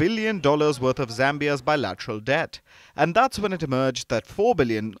 $6.3 billion worth of Zambia's bilateral debt, and that's when it emerged that $4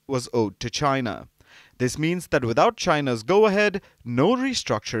 billion was owed to China. This means that without China's go-ahead, no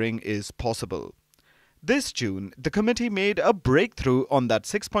restructuring is possible. This June, the committee made a breakthrough on that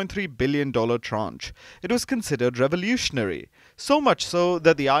 $6.3 billion tranche. It was considered revolutionary, so much so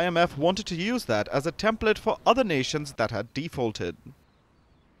that the IMF wanted to use that as a template for other nations that had defaulted.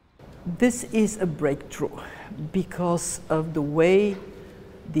 This is a breakthrough because of the way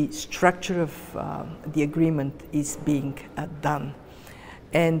the structure of the agreement is being done.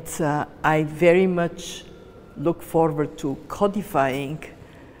 And I very much look forward to codifying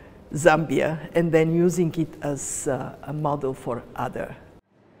Zambia and then using it as a model for others.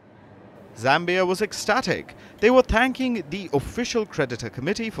 Zambia was ecstatic. They were thanking the official creditor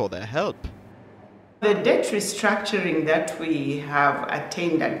committee for their help. The debt restructuring that we have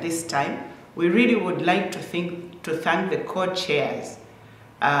attained at this time, we really would like to thank the co-chairs,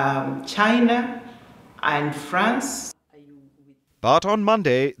 China and France. But on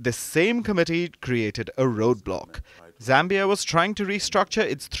Monday, this same committee created a roadblock. Zambia was trying to restructure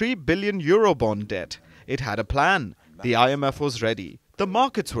its €3 billion bond debt. It had a plan. The IMF was ready. The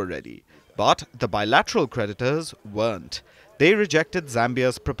markets were ready. But the bilateral creditors weren't. They rejected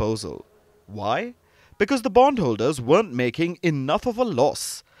Zambia's proposal. Why? Because the bondholders weren't making enough of a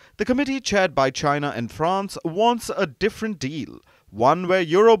loss. The committee chaired by China and France wants a different deal. One where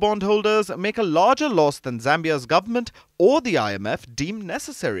Eurobond holders make a larger loss than Zambia's government or the IMF deem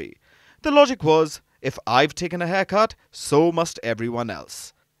necessary. The logic was, if I've taken a haircut, so must everyone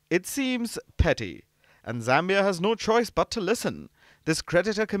else. It seems petty, and Zambia has no choice but to listen. This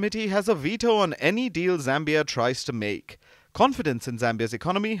creditor committee has a veto on any deal Zambia tries to make. Confidence in Zambia's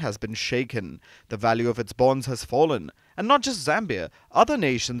economy has been shaken. The value of its bonds has fallen. And not just Zambia, other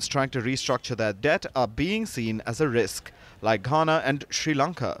nations trying to restructure their debt are being seen as a risk, like Ghana and Sri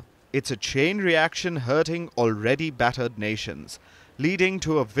Lanka. It's a chain reaction hurting already battered nations, leading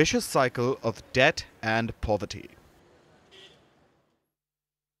to a vicious cycle of debt and poverty.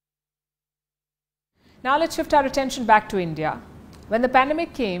 Now let's shift our attention back to India. When the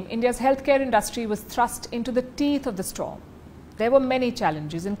pandemic came, India's healthcare industry was thrust into the teeth of the storm. There were many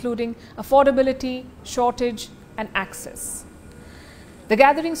challenges, including affordability, shortage, and access. The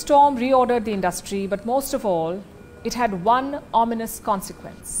gathering storm reordered the industry, but most of all, it had one ominous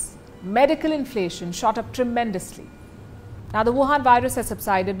consequence. Medical inflation shot up tremendously. Now, the Wuhan virus has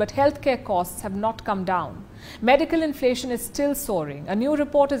subsided, but healthcare costs have not come down. Medical inflation is still soaring. A new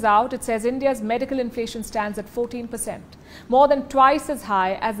report is out. It says India's medical inflation stands at 14%, more than twice as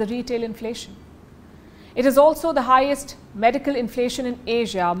high as the retail inflation. It is also the highest medical inflation in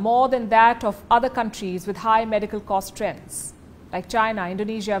Asia, more than that of other countries with high medical cost trends, like China,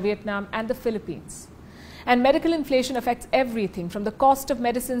 Indonesia, Vietnam, and the Philippines. And medical inflation affects everything from the cost of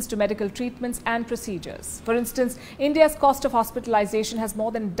medicines to medical treatments and procedures. For instance, India's cost of hospitalization has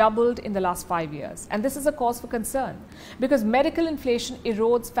more than doubled in the last 5 years. And this is a cause for concern because medical inflation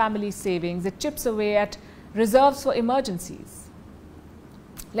erodes family savings. It chips away at reserves for emergencies.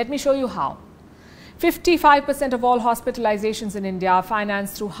 Let me show you how. 55% of all hospitalizations in India are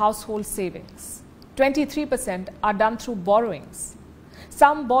financed through household savings. 23% are done through borrowings.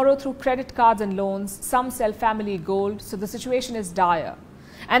 Some borrow through credit cards and loans, some sell family gold, so the situation is dire.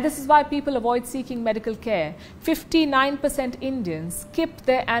 And this is why people avoid seeking medical care. 59% Indians skip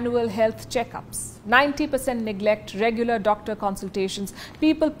their annual health checkups. 90% neglect regular doctor consultations.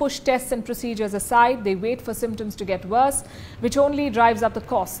 People push tests and procedures aside. They wait for symptoms to get worse, which only drives up the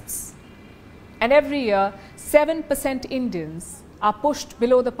costs. And every year, 7% Indians are pushed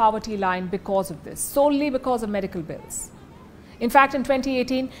below the poverty line because of this, solely because of medical bills. In fact, in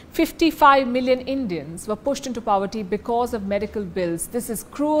 2018, 55 million Indians were pushed into poverty because of medical bills. This is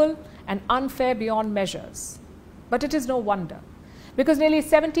cruel and unfair beyond measures. But it is no wonder, because nearly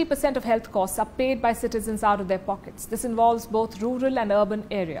 70% of health costs are paid by citizens out of their pockets. This involves both rural and urban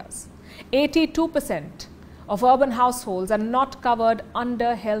areas. 82% of urban households are not covered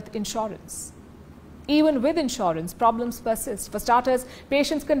under health insurance. Even with insurance, problems persist. For starters,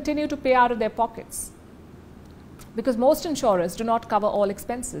 patients continue to pay out of their pockets, because most insurers do not cover all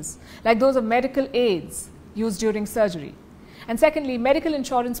expenses, like those of medical aids used during surgery. And secondly, medical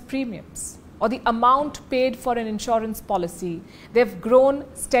insurance premiums, or the amount paid for an insurance policy, they've grown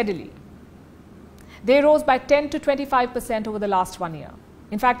steadily. They rose by 10 to 25% over the last 1 year.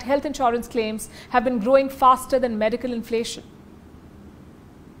 In fact, health insurance claims have been growing faster than medical inflation.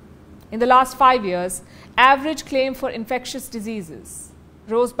 In the last 5 years, average claim for infectious diseases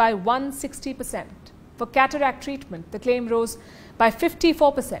rose by 160%. For cataract treatment, the claim rose by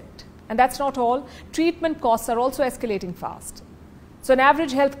 54%. And that's not all. Treatment costs are also escalating fast. So an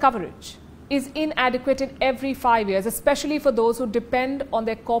average health coverage is inadequate in every 5 years, especially for those who depend on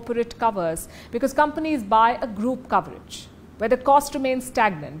their corporate covers, because companies buy a group coverage where the cost remains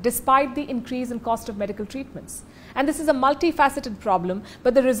stagnant despite the increase in cost of medical treatments. And this is a multifaceted problem,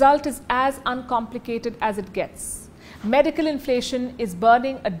 but the result is as uncomplicated as it gets. Medical inflation is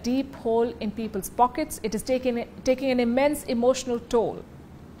burning a deep hole in people's pockets. It is taking an immense emotional toll,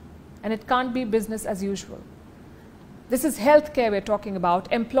 and it can't be business as usual. This is healthcare we're talking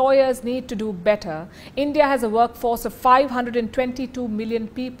about. Employers need to do better. India has a workforce of 522 million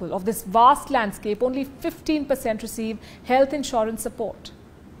people. Of this vast landscape, only 15% receive health insurance support.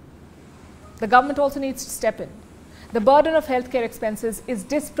 The government also needs to step in. The burden of healthcare expenses is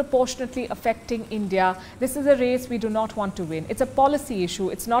disproportionately affecting India. This is a race we do not want to win. It's a policy issue.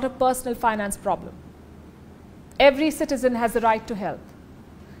 It's not a personal finance problem. Every citizen has the right to health.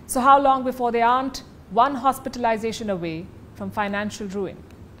 So how long before they aren't one hospitalization away from financial ruin?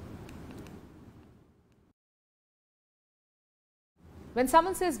 When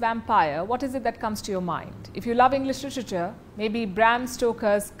someone says vampire, what is it that comes to your mind? If you love English literature, maybe Bram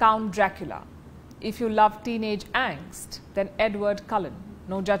Stoker's Count Dracula. If you love teenage angst, then Edward Cullen.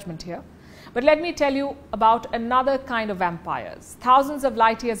 No judgment here. But let me tell you about another kind of vampires. Thousands of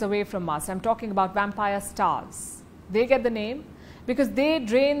light years away from us, I'm talking about vampire stars. They get the name because they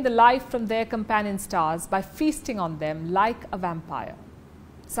drain the life from their companion stars by feasting on them like a vampire.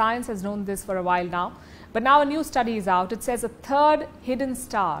 Science has known this for a while now, but now a new study is out. It says a third hidden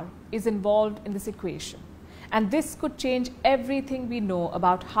star is involved in this equation. And this could change everything we know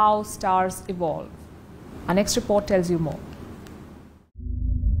about how stars evolve. Our next report tells you more.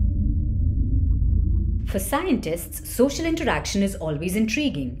 For scientists, social interaction is always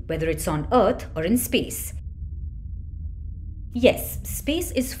intriguing, whether it's on Earth or in space. Yes,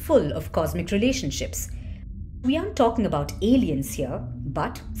 space is full of cosmic relationships. We aren't talking about aliens here,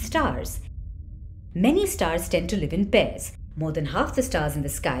 but stars. Many stars tend to live in pairs. More than half the stars in the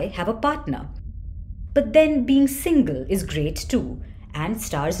sky have a partner. But then being single is great too, and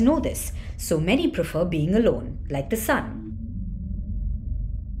stars know this, so many prefer being alone, like the sun.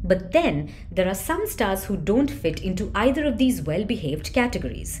 But then there are some stars who don't fit into either of these well-behaved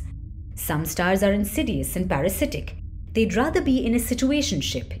categories. Some stars are insidious and parasitic. They'd rather be in a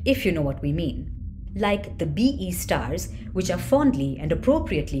situationship, if you know what we mean. Like the BE stars, which are fondly and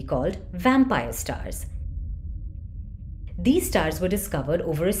appropriately called vampire stars. These stars were discovered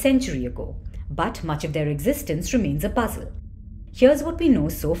over a century ago, but much of their existence remains a puzzle. Here's what we know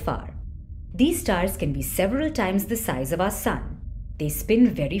so far. These stars can be several times the size of our sun. They spin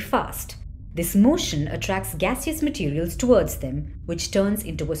very fast. This motion attracts gaseous materials towards them, which turns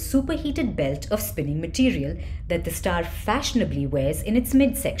into a superheated belt of spinning material that the star fashionably wears in its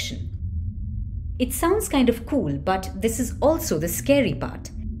midsection. It sounds kind of cool, but this is also the scary part.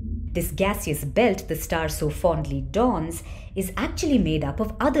 This gaseous belt the star so fondly dons is actually made up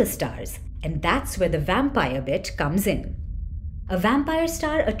of other stars, and that's where the vampire bit comes in. A vampire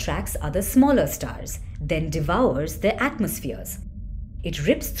star attracts other smaller stars, then devours their atmospheres. It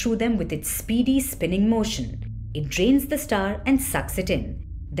rips through them with its speedy spinning motion. It drains the star and sucks it in,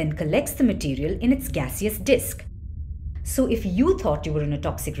 then collects the material in its gaseous disk. So if you thought you were in a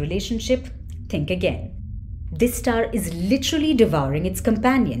toxic relationship, think again. This star is literally devouring its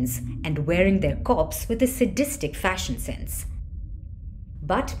companions and wearing their corpse with a sadistic fashion sense.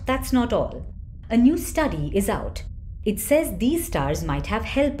 But that's not all. A new study is out. It says these stars might have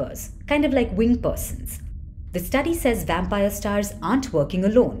helpers, kind of like wing persons. The study says vampire stars aren't working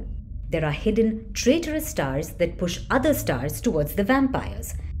alone. There are hidden, traitorous stars that push other stars towards the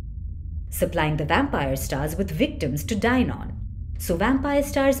vampires, supplying the vampire stars with victims to dine on. So vampire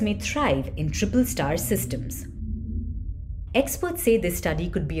stars may thrive in triple star systems. Experts say this study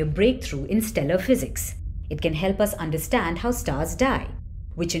could be a breakthrough in stellar physics. It can help us understand how stars die,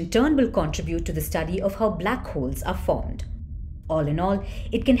 which in turn will contribute to the study of how black holes are formed. All in all,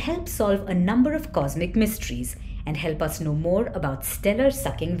 it can help solve a number of cosmic mysteries and help us know more about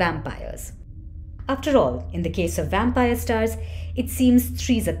stellar-sucking vampires. After all, in the case of vampire stars, it seems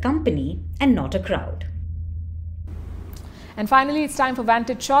three's a company and not a crowd. And finally, it's time for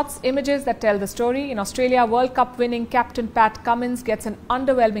Vantage Shots, images that tell the story. In Australia, World Cup winning captain Pat Cummins gets an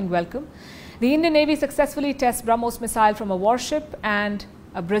underwhelming welcome. The Indian Navy successfully tests BrahMos missile from a warship, and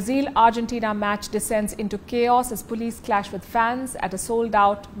a Brazil-Argentina match descends into chaos as police clash with fans at a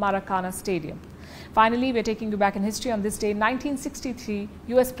sold-out Maracana stadium. Finally, we're taking you back in history. On this day, 1963,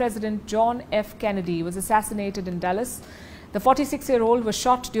 US President John F. Kennedy was assassinated in Dallas. The 46-year-old was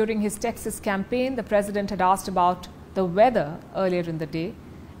shot during his Texas campaign. The president had asked about the weather earlier in the day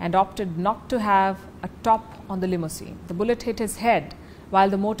and opted not to have a top on the limousine. The bullet hit his head while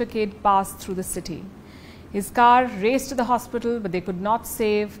the motorcade passed through the city. His car raced to the hospital, but they could not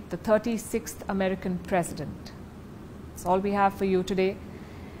save the 36th American president. That's all we have for you today.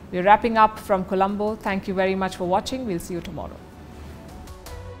 We're wrapping up from Colombo. Thank you very much for watching. We'll see you tomorrow.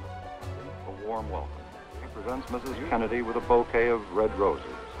 A warm welcome. He presents Mrs. Kennedy with a bouquet of red roses.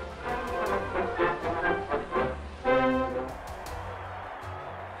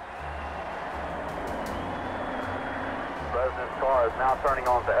 President's car is now turning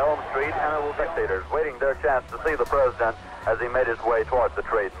onto Elm Street, and it will spectators waiting their chance to see the president as he made his way towards the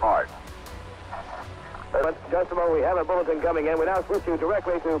Trade Mart. Just a moment, we have a bulletin coming in. We now switch you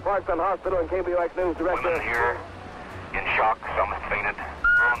directly to Parkland Hospital and KBOX News Director. Women here in shock, some have fainted.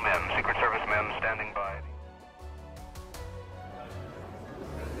 Grown men, Secret Service men standing by.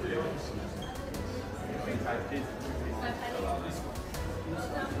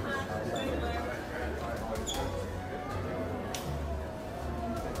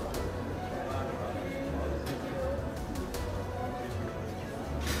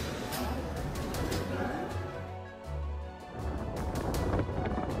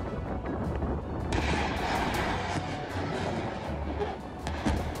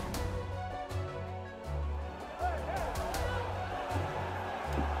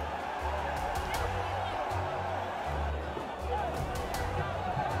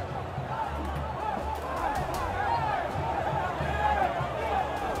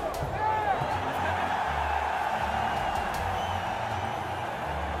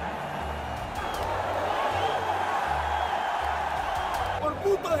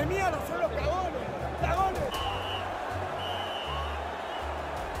 putos de mierda son los cagones. ¡Cagones!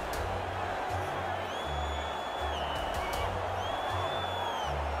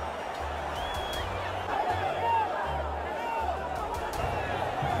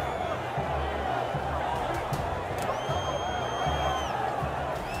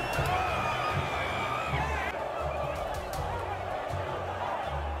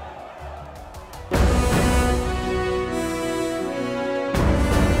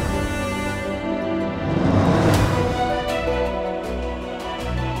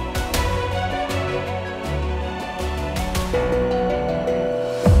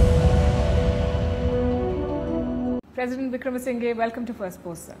 President Wickremesinghe, welcome to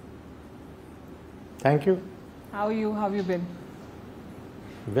Firstpost, sir. Thank you. How are you? How have you been?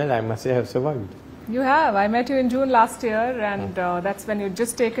 Well, I must say I have survived. You have. I met you in June last year, and that's when you'd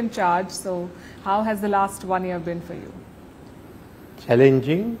just taken charge. So, how has the last 1 year been for you?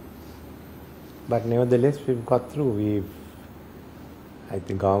 Challenging, but nevertheless we've got through. I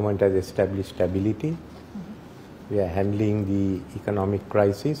think government has established stability. We are handling the economic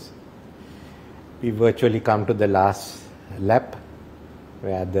crisis. We virtually come to the last lap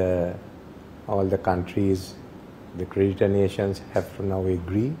where all the countries, the creditor nations have to now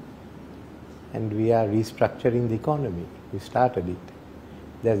agree, and we are restructuring the economy. We started it.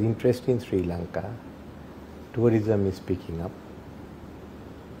 There's interest in Sri Lanka. Tourism is picking up.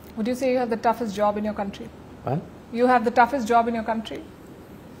 Would you say you have the toughest job in your country? What? You have the toughest job in your country?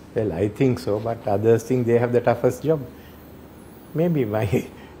 Well, I think so, but others think they have the toughest job. Maybe my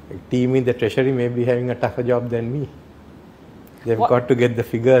team in the treasury may be having a tougher job than me. They've got to get the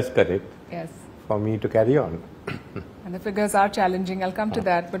figures correct. Yes. For me to carry on. And the figures are challenging. I'll come to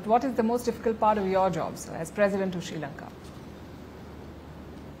that. But what is the most difficult part of your job, sir, as President of Sri Lanka?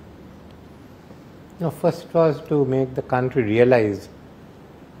 No, first was to make the country realize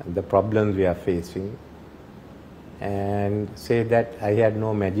the problems we are facing and say that I had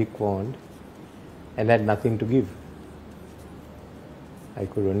no magic wand and had nothing to give. I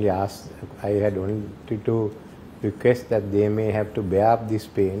could only ask, I had only to request that they may have to bear up this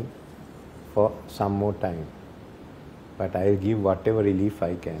pain for some more time. But I will give whatever relief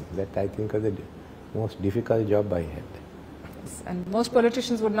I can. That I think was the most difficult job I had. Yes, and most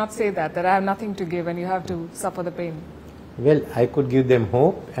politicians would not say that I have nothing to give and you have to suffer the pain. Well, I could give them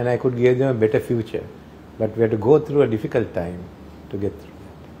hope and I could give them a better future. But we had to go through a difficult time to get through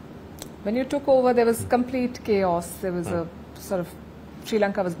that. When you took over, there was complete chaos. There was a sort of, Sri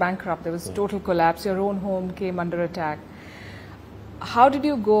Lanka was bankrupt. There was total collapse. Your own home came under attack. How did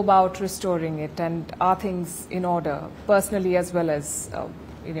you go about restoring it, and are things in order, personally as well as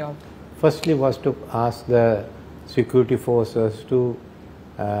in your... Firstly was to ask the security forces to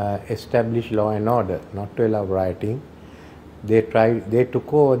establish law and order, not to allow rioting. They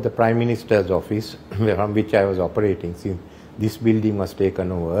took over the Prime Minister's office, from which I was operating, since this building was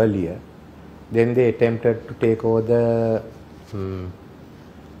taken over earlier. Then they attempted to take over the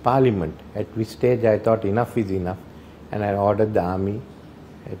Parliament, at which stage I thought enough is enough, and I ordered the army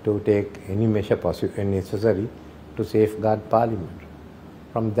to take any measure necessary to safeguard Parliament.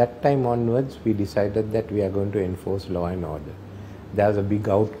 From that time onwards, we decided that we are going to enforce law and order. There was a big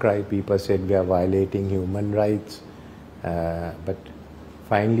outcry. People said we are violating human rights, but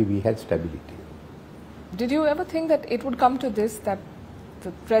finally we had stability. Did you ever think that it would come to this, that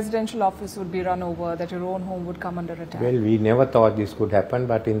the presidential office would be run over, that your own home would come under attack? Well, we never thought this could happen,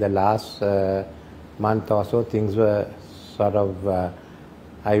 but in the last month or so, things were sort of,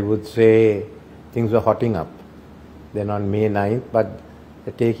 I would say, things were hotting up. Then on May 9th, but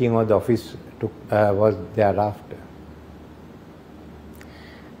the taking of the office was thereafter.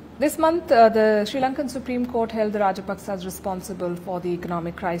 This month, the Sri Lankan Supreme Court held the Rajapaksas responsible for the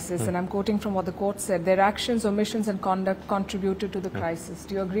economic crisis, and I'm quoting from what the court said: their actions, omissions and conduct contributed to the crisis.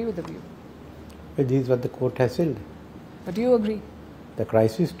 Do you agree with the view? Well, this is what the court has held. But do you agree? The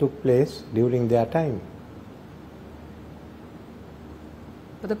crisis took place during their time.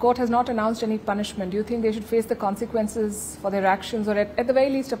 But the court has not announced any punishment. Do you think they should face the consequences for their actions, or at the very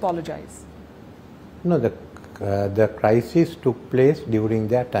least apologize? No, the crisis took place during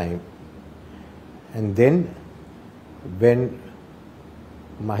their time, and then when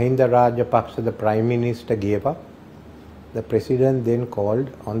Mahinda Rajapaksa, the Prime Minister, gave up, the President then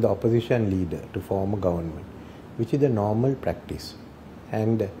called on the opposition leader to form a government, which is the normal practice.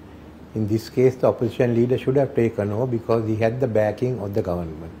 And in this case, the opposition leader should have taken over because he had the backing of the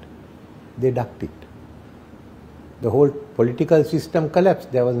government. They ducked it. The whole political system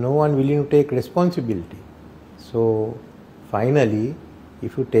collapsed. There was no one willing to take responsibility. So finally,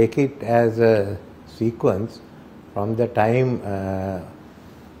 if you take it as a sequence, from the time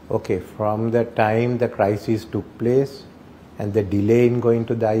okay, from the time the crisis took place and the delay in going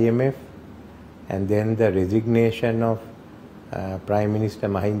to the IMF and then the resignation of Prime Minister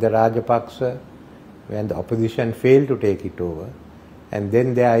Mahinda Rajapaksa when the opposition failed to take it over, and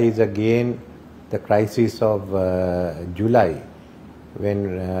then there is again the crisis of July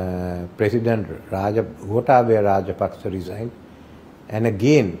when President Gotabaya Rajapaksa resigned, and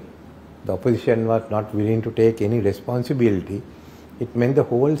again the opposition was not willing to take any responsibility. It meant the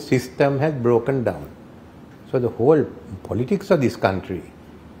whole system has broken down. So the whole politics of this country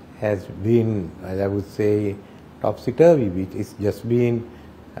has been, as I would say, topsy-turvy. It's just been,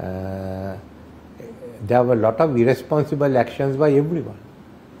 there were a lot of irresponsible actions by everyone.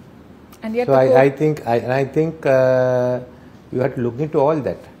 And yet so I think you have to look into all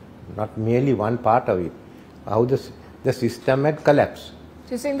that, not merely one part of it, how the system had collapsed.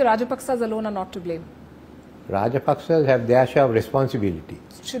 So you're saying the Rajapaksas alone are not to blame? Rajapaksas have their share of responsibility.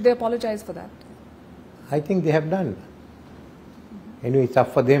 Should they apologize for that? I think they have done. Anyway, it's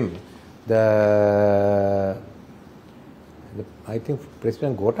up for them. I think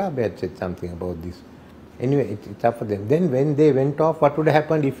President Gotabaya had said something about this. Anyway, it's up for them. Then when they went off, what would have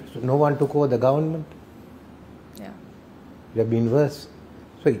happened if no one took over the government? Yeah. It would have been worse.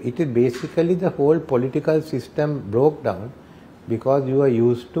 So it is basically the whole political system broke down because you are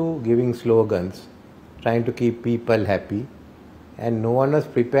used to giving slogans, trying to keep people happy, and no one was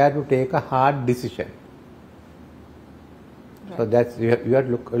prepared to take a hard decision. Right. So that's you have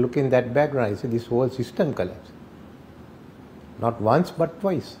to look in that background. I say this whole system collapsed. Not once but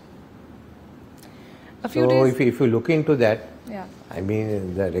twice. So if you look into that, yeah. I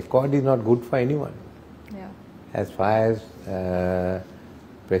mean the record is not good for anyone. Yeah. As far as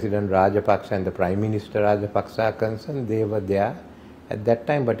President Rajapaksa and the Prime Minister Rajapaksa are concerned, they were there at that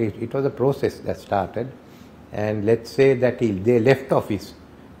time, but it was a process that started. And let's say that they left office.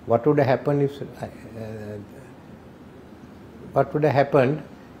 What would have happened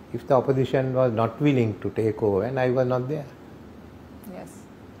if the opposition was not willing to take over and I was not there? Yes.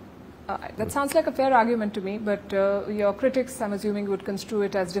 That sounds like a fair argument to me, but your critics, I'm assuming, would construe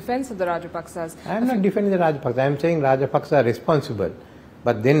it as defense of the Rajapaksas. I am not defending the Rajapaksas. I am saying Rajapaksa are responsible.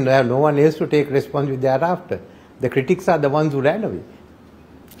 But then there no one else to take responsibility thereafter. The critics are the ones who ran away.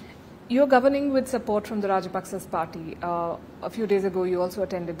 You're governing with support from the Rajapaksas party. A few days ago, you also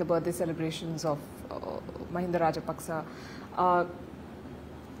attended the birthday celebrations of Mahinda Rajapaksa.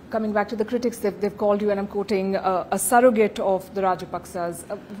 Coming back to the critics, they've called you, and I'm quoting, a surrogate of the Rajapaksas.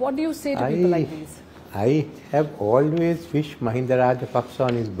 What do you say to people like these? I have always wished Mahinda Rajapaksa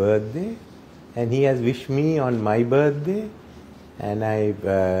on his birthday, and he has wished me on my birthday, and I've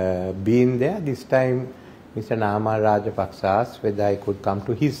been there. This time, Mr. Nama Rajapaksa asked whether I could come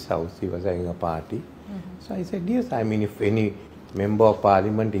to his house. He was having a party. So I said, yes, I mean, if any member of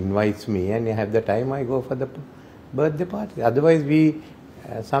parliament invites me and I have the time, I go for the birthday party. Otherwise,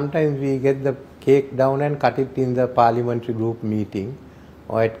 sometimes we get the cake down and cut it in the parliamentary group meeting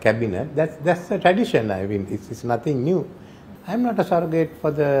or at cabinet. That's the tradition. I mean, it's nothing new. I'm not a surrogate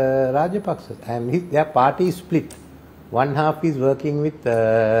for the Rajapaksas. Their party is split. One half is working with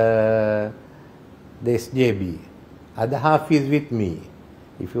the SJB. Other half is with me.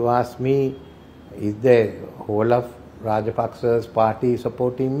 If you ask me, is the whole of Rajapaksa's party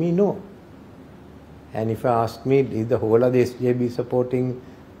supporting me? No. And if you ask me, is the whole of the SJB supporting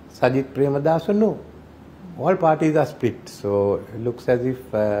Sajith Premadasa? No. All parties are split. So it looks as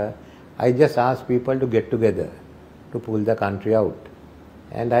if I just asked people to get together to pull the country out.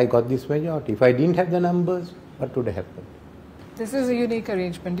 And I got this majority. If I didn't have the numbers, what would have happened? This is a unique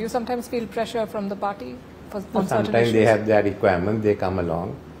arrangement. Do you sometimes feel pressure from the party? Sometimes they have their requirements, they come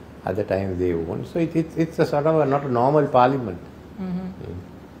along. Other times they won't. So it's a sort of not a normal parliament.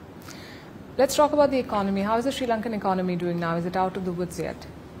 Let's talk about the economy. How is the Sri Lankan economy doing now? Is it out of the woods yet?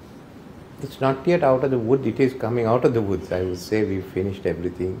 It's not yet out of the woods. It is coming out of the woods. I would say we finished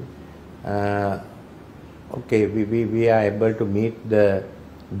everything. Okay, we are able to meet the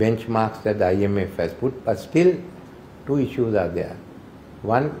benchmarks that the IMF has put, but still two issues are there.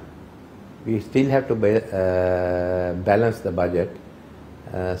 One, we still have to balance the budget.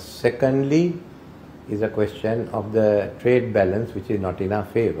 Secondly, is a question of the trade balance, which is not in our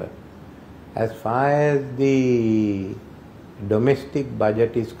favor. As far as the domestic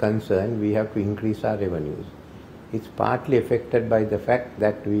budget is concerned, we have to increase our revenues. It's partly affected by the fact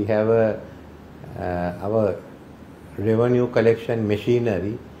that we have our revenue collection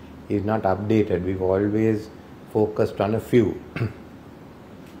machinery is not updated. We've always focused on a few.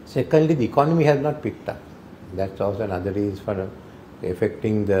 Secondly, the economy has not picked up. That's also another reason for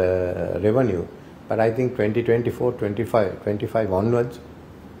affecting the revenue. But I think 2024, 25 onwards,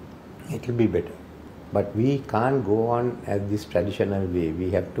 It will be better. But we can't go on as this traditional way.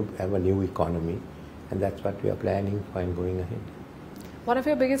 We have to have a new economy, and that's what we are planning for and going ahead. One of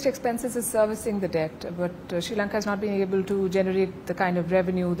your biggest expenses is servicing the debt, but Sri Lanka has not been able to generate the kind of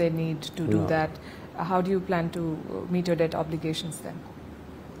revenue they need to do that. How do you plan to meet your debt obligations then?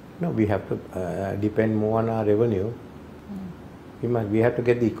 No, we have to depend more on our revenue. We have to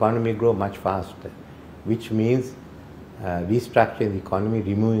get the economy grow much faster, which means restructuring the economy,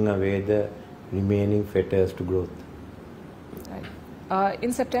 removing away the remaining fetters to growth. Right.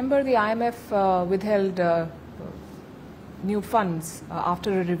 In September, the IMF withheld new funds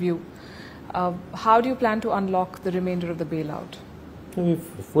after a review. How do you plan to unlock the remainder of the bailout? We've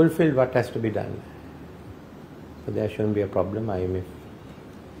fulfilled what has to be done. So there shouldn't be a problem.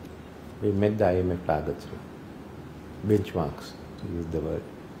 We met the IMF targets, benchmarks, to use the word.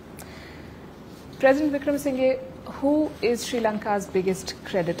 President Wickremesinghe, who is Sri Lanka's biggest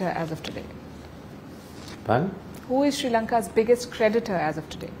creditor as of today? Pardon? Who is Sri Lanka's biggest creditor as of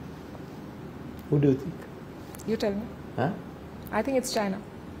today? Who do you think? You tell me. Huh? I think it's China.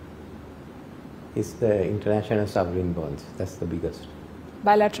 It's the international sovereign bonds. That's the biggest.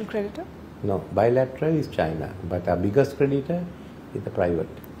 Bilateral creditor? No, bilateral is China, but our biggest creditor is the private.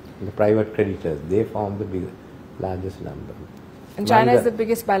 The private creditors, they form the largest number. And China is the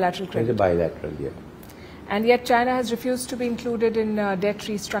biggest bilateral creditor? It's a bilateral, yeah. And yet China has refused to be included in debt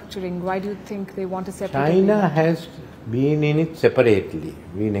restructuring. Why do you think they want a separate China agreement? has been in it separately.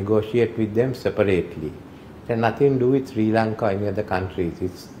 We negotiate with them separately. It has nothing to do with Sri Lanka or any other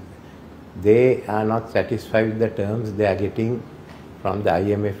countries. They are not satisfied with the terms they are getting from the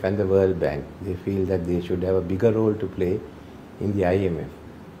IMF and the World Bank. They feel that they should have a bigger role to play in the IMF.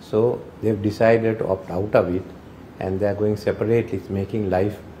 So they've decided to opt out of it, and they're going separately. It's making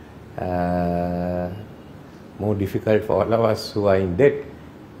life more difficult for all of us who are in debt.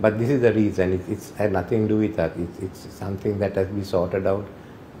 But this is the reason. It's had nothing to do with that. It's something that has to be sorted out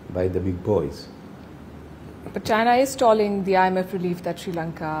by the big boys. But China is stalling the IMF relief that Sri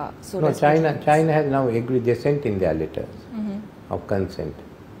Lanka so No, desperately China has now agreed. They sent in their letters of consent,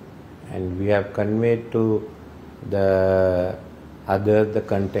 and we have conveyed to the others the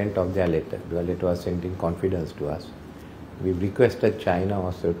content of their letter. The letter was sent in confidence to us. We've requested China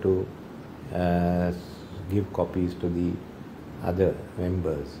also to give copies to the other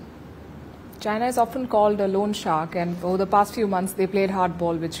members. China is often called a loan shark, and over the past few months they played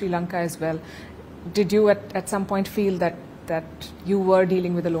hardball with Sri Lanka as well. Did you at some point feel that you were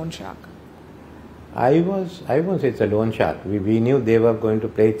dealing with a loan shark? I won't say it's a loan shark. We knew they were going to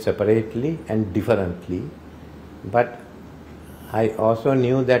play it separately and differently, but I also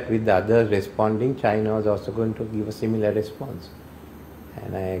knew that with the others responding, China was also going to give a similar response.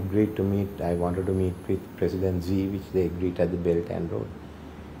 And I agreed to meet, I wanted to meet with President Xi, which they agreed at the Belt and Road.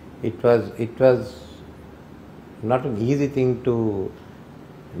 It was not an easy thing to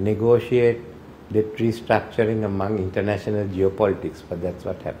negotiate debt restructuring among international geopolitics, but that's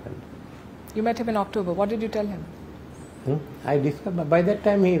what happened. You met him in October. What did you tell him? I discovered, by that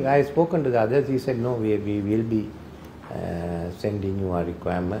time I had spoken to the others. He said, no, we will be sending you our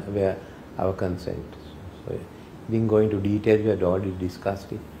requirement, our consent. So, didn't go into details, we had already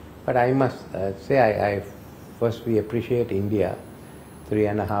discussed it. But I must say, first we appreciate India,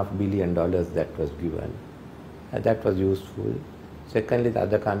 $3.5 billion that was given. That was useful. Secondly, the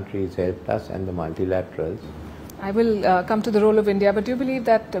other countries helped us and the multilaterals. I will come to the role of India, but do you believe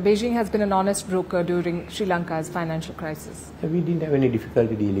that Beijing has been an honest broker during Sri Lanka's financial crisis? We didn't have any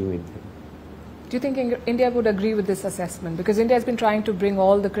difficulty dealing with them. Do you think India would agree with this assessment? Because India has been trying to bring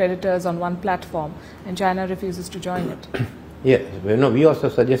all the creditors on one platform and China refuses to join it. Yes, we also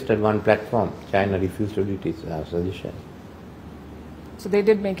suggested one platform. China refused to do it, it's our suggestion. So they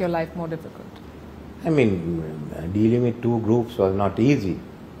did make your life more difficult? I mean, dealing with two groups was not easy.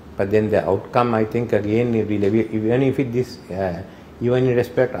 But then the outcome, I think, again, even if even in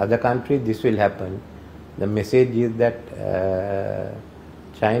respect to other countries, this will happen. The message is that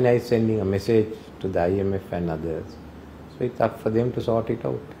China is sending a message to the IMF and others. So it's up for them to sort it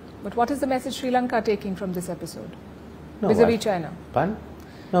out. But what is the message Sri Lanka taking from this episode? No, vis-a-vis China? Pardon?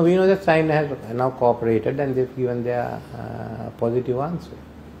 No, we know that China has now cooperated and they've given their positive answer.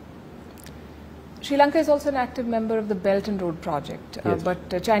 Sri Lanka is also an active member of the Belt and Road project, yes.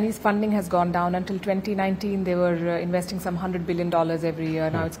 But Chinese funding has gone down. Until 2019, they were investing some $100 billion every year.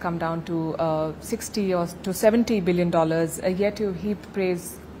 Now it's come down to $60 or to $70 billion. Yet you heaped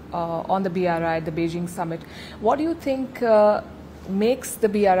praise on the BRI, the Beijing summit. What do you think makes the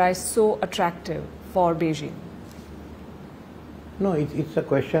BRI so attractive for Beijing? No, it's a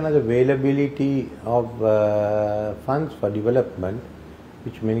question of the availability of funds for development.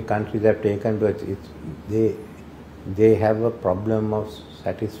 which many countries have taken, but they have a problem of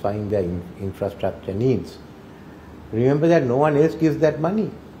satisfying their infrastructure needs. Remember that no one else gives that money.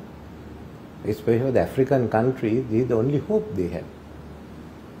 Especially the African countries, this is the only hope they have.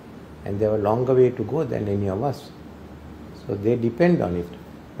 And they have a longer way to go than any of us. So they depend on it.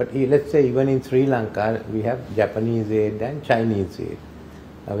 But let's say even in Sri Lanka, we have Japanese aid and Chinese aid.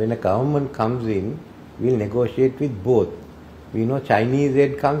 Now when a government comes in, we'll negotiate with both. We know Chinese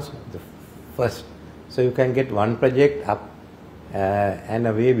aid comes first. So you can get one project up and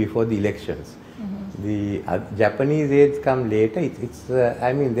away before the elections. The Japanese aids come later.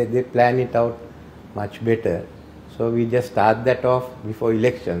 I mean, they plan it out much better. So we just start that off before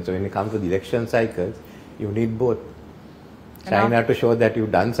elections. So when it comes to the election cycles, you need both. China to show that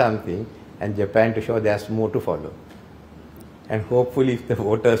you've done something, and Japan to show there's more to follow. And hopefully, if the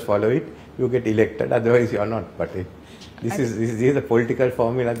voters follow it, you get elected. Otherwise, you're not. But this is a political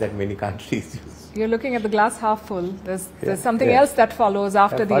formula that many countries use. You're looking at the glass half full. There's something else that follows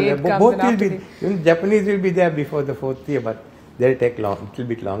after the aid comes. Both will be. Japanese will be there before the 4th year, but they'll take a little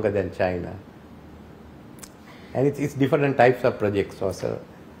bit longer than China. And it's different types of projects also.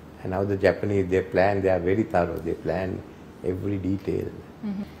 And how the Japanese, they plan, they are very thorough. They plan every detail.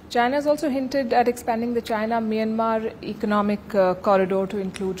 China has also hinted at expanding the China-Myanmar economic corridor to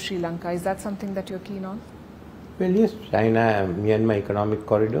include Sri Lanka. Is that something that you're keen on? Well, yes, China-Myanmar economic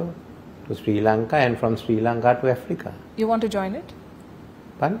corridor to Sri Lanka and from Sri Lanka to Africa. You want to join it?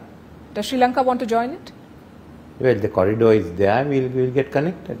 Pardon? Does Sri Lanka want to join it? Well, the corridor is there, we'll get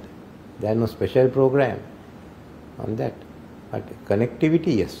connected. There is no special program on that. But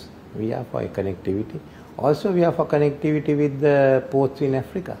connectivity, yes, we are for connectivity. Also, we are for connectivity with the ports in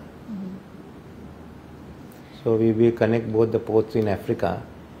Africa. So we will connect both the ports in Africa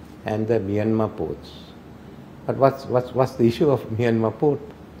and the Myanmar ports. But what's the issue of Myanmar port?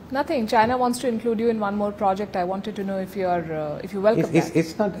 Nothing. China wants to include you in one more project. I wanted to know if you welcome that.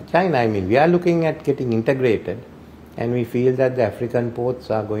 It's not China. I mean, we are looking at getting integrated, and we feel that the African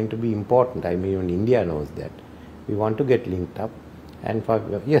ports are going to be important. I mean, even India knows that. We want to get linked up, and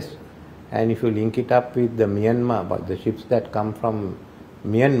and if you link it up with the Myanmar, but the ships that come from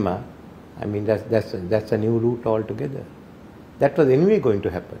Myanmar, I mean that's a new route altogether. That was anyway going to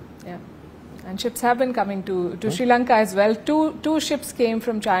happen. Yeah. And ships have been coming to Sri Lanka as well. Two ships came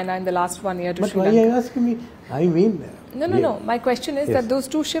from China in the last 1 year to Sri Lanka. But why are you asking me? I mean... No. My question is that those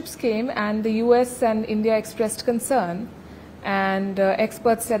two ships came and the US and India expressed concern, and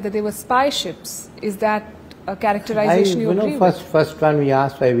experts said that they were spy ships. Is that a characterization you agree with? First one we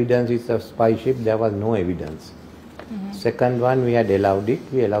asked for evidence, it's a spy ship. There was no evidence. Second one we had allowed it.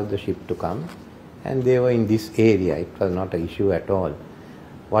 We allowed the ship to come, and they were in this area. It was not an issue at all.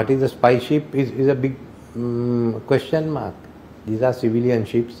 What is a spy ship is a big question mark. These are civilian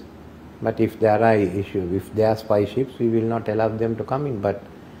ships, but if there are issues, if they are spy ships, we will not allow them to come in. But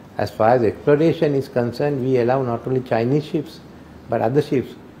as far as exploration is concerned, we allow not only Chinese ships, but other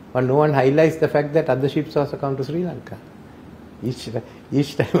ships. But no one highlights the fact that other ships also come to Sri Lanka. Each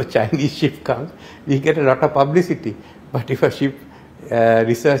time a Chinese ship comes, we get a lot of publicity. But if a ship,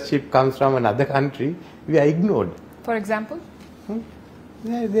 research ship comes from another country, we are ignored. For example?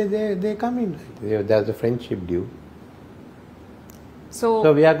 They come in. There's a French ship due.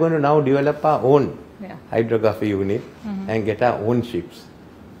 So we are going to now develop our own hydrography unit and get our own ships.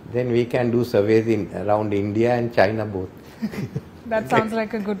 Then we can do surveys around India and China both. That sounds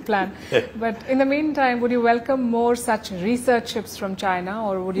like a good plan. But in the meantime, would you welcome more such research ships from China,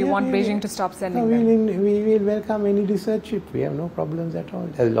 or would you want Beijing to stop sending them? We will welcome any research ship. We have no problems at all,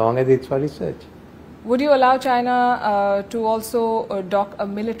 as long as it's for research. Would you allow China to also dock a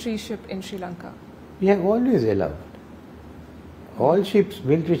military ship in Sri Lanka? We have always allowed. All ships,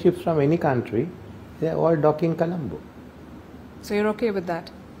 military ships from any country, they are all docking Colombo. So you're okay with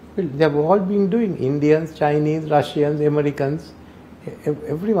that? Well, they have all been doing. Indians, Chinese, Russians, Americans,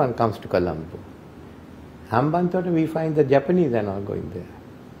 everyone comes to Colombo. Hambantota, we find the Japanese are not going there.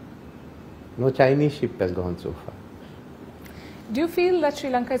 No Chinese ship has gone so far. Do you feel that Sri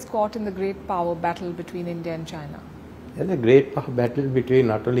Lanka is caught in the great power battle between India and China? There's a great power battle between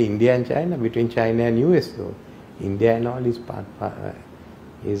not only India and China, between China and US though. India and all is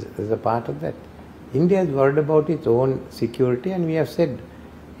a part of that. India is worried about its own security, and we have said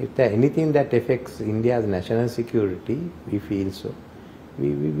if there is anything that affects India's national security, we feel so,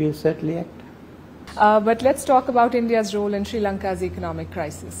 we will certainly act. But let's talk about India's role in Sri Lanka's economic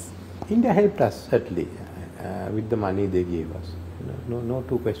crisis. India helped us certainly with the money they gave us. No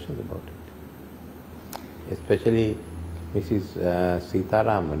two questions about it. Especially Mrs.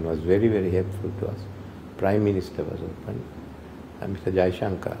 Sitaraman was very, very helpful to us. Prime Minister was open. Mr.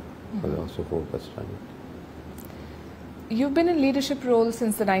 Jaishankar was also focused on it. You've been in leadership roles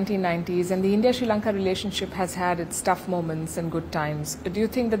since the 1990s, and the India-Sri Lanka relationship has had its tough moments and good times. Do you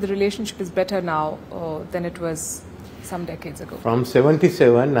think that the relationship is better now than it was some decades ago? From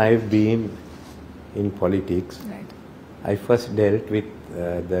 77, I've been in politics. Right. I first dealt with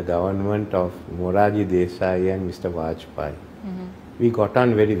the government of Morarji Desai and Mr. Vajpayee. We got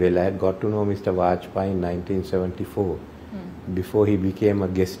on very well. I had got to know Mr. Vajpayee in 1974, before he became a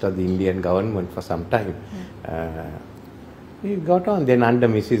guest of the Indian government for some time. We got on. Then under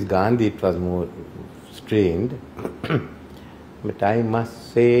Mrs. Gandhi it was more strained. But I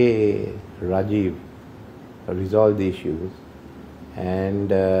must say Rajiv resolved the issues, and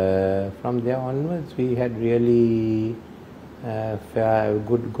from there onwards we had really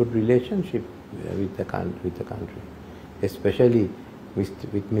good relationship with the country, especially with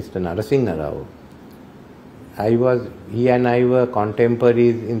Mr. Narasingha Rao. He and I were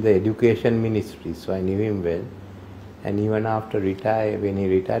contemporaries in the education ministry, so I knew him well. And even after when he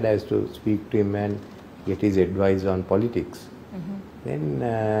retired, I used to speak to him and get his advice on politics. Then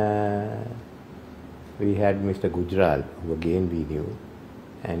we had Mr. Gujral, who again we knew,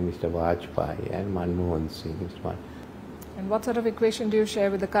 and Mr. Vajpayee and Manmohan Singh. And what sort of equation do you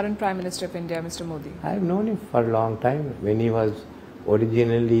share with the current Prime Minister of India, Mr. Modi? I have known him for a long time, when he was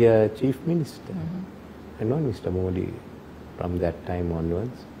originally a chief minister. I know Mr. Modi from that time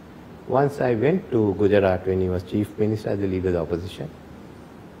onwards. Once I went to Gujarat when he was chief minister as the leader of the opposition,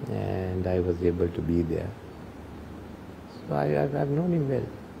 and I was able to be there. So I've known him well,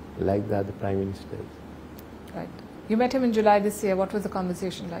 like the other prime ministers. Right. You met him in July this year. What was the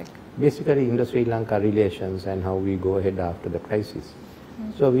conversation like? Basically, Indo-Sri Lanka relations and how we go ahead after the crisis.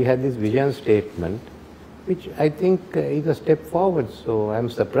 So we had this vision statement, which I think is a step forward. So I'm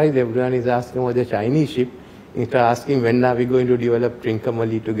surprised everyone is asking about the Chinese ship, instead of asking when are we going to develop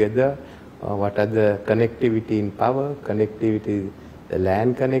Trincomalee together, what are the connectivity in power, connectivity, the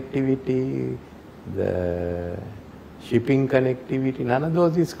land connectivity, the shipping connectivity. None of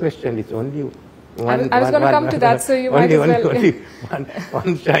those is questioned. It's only one. I was going to come to that, so you might as well. Only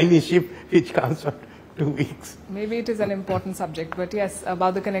one Chinese ship which comes for 2 weeks. Maybe it is an important subject, but yes,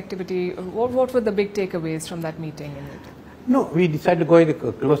 about the connectivity, what were the big takeaways from that meeting? No, we decided to go into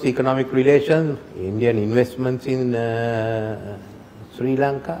close economic relations, Indian investments in Sri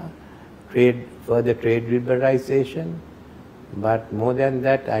Lanka, further trade liberalization. But more than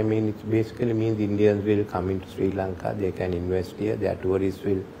that, I mean, it basically means Indians will come into Sri Lanka, they can invest here, their tourists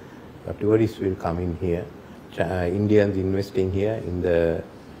will come in here. Indians investing here in the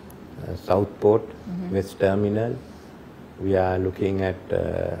Southport, West Terminal. We are looking at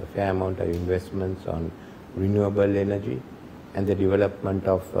a fair amount of investments on renewable energy and the development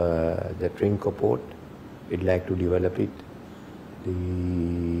of the Trinco port. We'd like to develop it.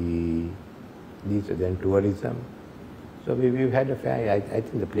 Then tourism. So we've had a fair, I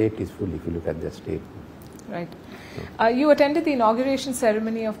think the plate is full if you look at the statement. Right. You attended the inauguration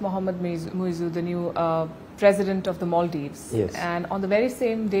ceremony of Mohammad Muizzu, the new president of the Maldives. Yes. And on the very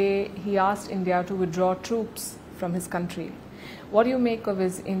same day, he asked India to withdraw troops from his country. What do you make of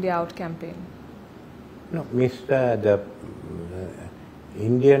his India Out campaign? No, the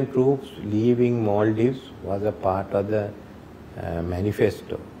Indian troops leaving Maldives was a part of the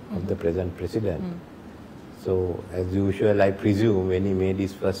manifesto of the present president. So, as usual, I presume when he made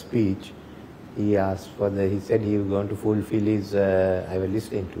his first speech, he said he was going to fulfill his, I was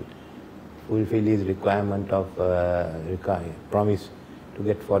listening to it, fulfill his requirement of, promise to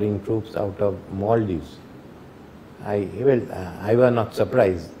get foreign troops out of Maldives. I was not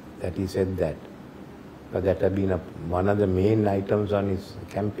surprised that he said that, but that had been one of the main items on his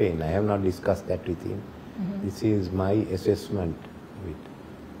campaign. I have not discussed that with him. This is my assessment of it.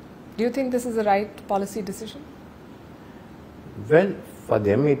 Do you think this is the right policy decision? Well, for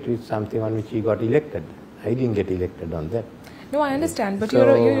them it is something on which he got elected. I didn't get elected on that. No, I understand, but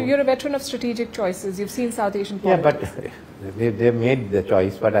So- you're a veteran of strategic choices. You've seen South Asian politics. Yeah, but they made the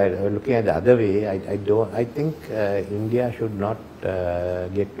choice. But looking at the other way, I think India should not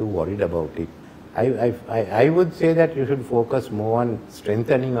get too worried about it. I would say that you should focus more on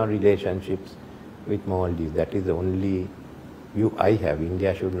strengthening our relationships with Maldives. That is the only view I have.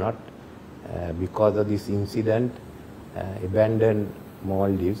 India should not, because of this incident, abandon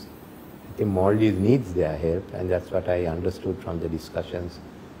Maldives. I think Maldives needs their help, and that's what I understood from the discussions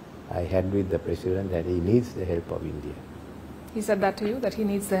I had with the president, that he needs the help of India. He said that to you, that he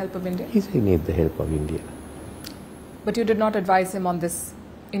needs the help of India? He said he needs the help of India. But you did not advise him on this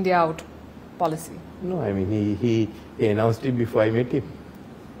India Out policy? No, I mean, he announced it before I met him.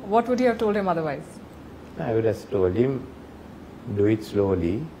 What would you have told him otherwise? I would have told him do it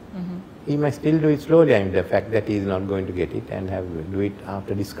slowly. He may still do it slowly. I mean, the fact that he is not going to get it and do it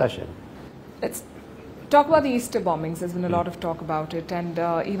after discussion. Let's talk about the Easter bombings. There's been a lot of talk about it, and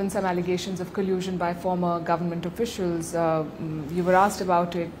even some allegations of collusion by former government officials. You were asked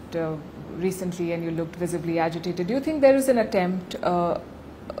about it recently and you looked visibly agitated. Do you think there is an attempt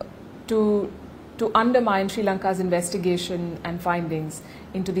to undermine Sri Lanka's investigation and findings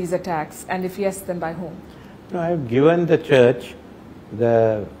into these attacks, and if yes, then by whom? No, I have given the church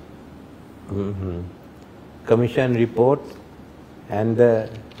the commission report and the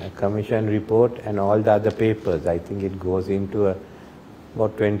commission report and all the other papers. I think it goes into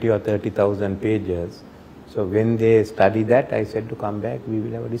about 20 or 30,000 pages. So when they study that, I said to come back, we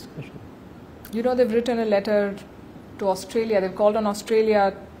will have a discussion. You know, they've written a letter to Australia. They've called on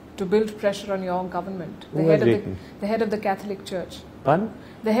Australia to build pressure on your government. The head of the Catholic Church. Pardon?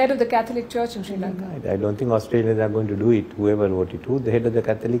 The head of the Catholic Church in Sri Lanka. I don't think Australians are going to do it, whoever wrote it. Who's the head of the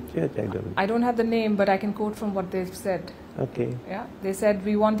Catholic Church? I don't have the name, but I can quote from what they've said. Okay. Yeah, they said,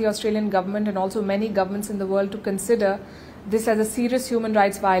 we want the Australian government and also many governments in the world to consider this as a serious human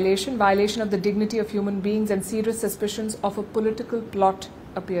rights violation, violation of the dignity of human beings, and serious suspicions of a political plot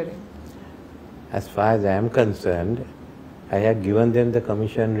appearing. As far as I am concerned, I have given them the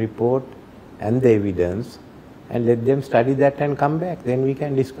commission report and the evidence, and let them study that and come back. Then we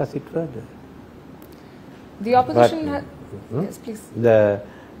can discuss it further. The opposition yes, please.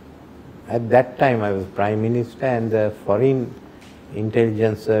 At that time I was Prime Minister, and the foreign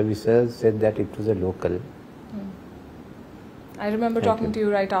intelligence services said that it was a local. I remember talking to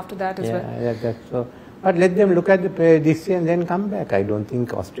you right after that as well. Yeah, that's so. But let them look at this and then come back. I don't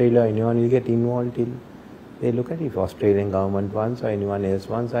think Australia or anyone will get involved till they look at it. If Australian government wants or anyone else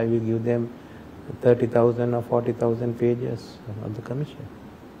wants, I will give them 30,000 or 40,000 pages of the commission.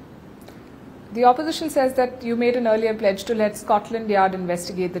 The opposition says that you made an earlier pledge to let Scotland Yard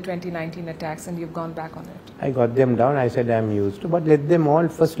investigate the 2019 attacks, and you've gone back on it. I got them down. I said I am used to, but let them all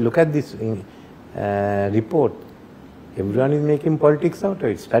first look at this report. Everyone is making politics out of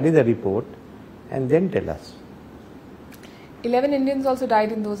it. Study the report and then tell us. 11 Indians also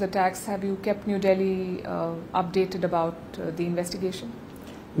died in those attacks. Have you kept New Delhi updated about the investigation?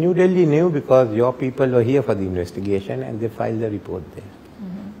 New Delhi knew because your people were here for the investigation and they filed the report there.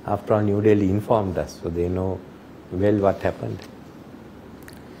 After all, New Delhi informed us, so they know well what happened.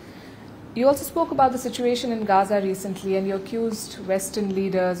 You also spoke about the situation in Gaza recently, and you accused Western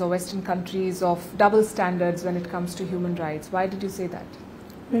leaders or Western countries of double standards when it comes to human rights. Why did you say that?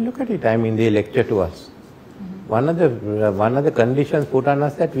 Well, look at it. I mean, they lecture to us. One of the conditions put on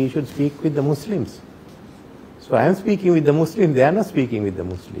us that we should speak with the Muslims. So I am speaking with the Muslims. They are not speaking with the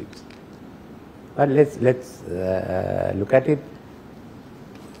Muslims. But let's look at it.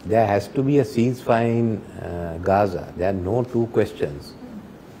 There has to be a ceasefire in Gaza. There are no two questions.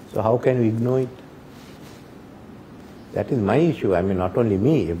 So how can we ignore it? That is my issue. I mean, not only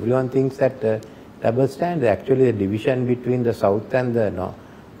me. Everyone thinks that double standard. Actually, the division between the south and the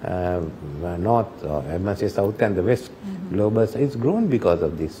north, or I must say south and the west, global, it's grown because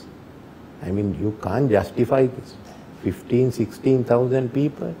of this. I mean, you can't justify this. 15, 16,000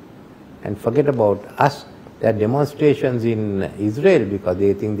 people. And forget about us. There are demonstrations in Israel because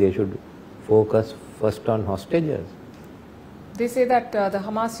they think they should focus first on hostages. They say that the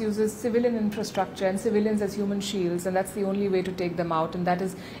Hamas uses civilian infrastructure and civilians as human shields, and that's the only way to take them out, and that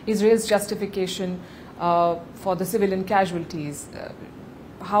is Israel's justification for the civilian casualties.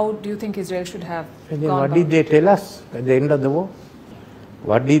 How do you think Israel should have gone about? What did they tell us at the end of the war?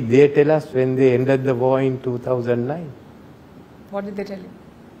 What did they tell us when they ended the war in 2009? What did they tell you?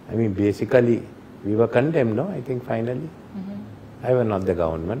 I mean, basically, we were condemned, no? I think finally. I was not the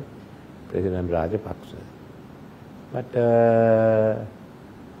government, President Rajapaksa. But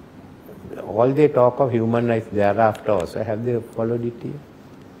all they talk of human rights thereafter also, have they followed it here?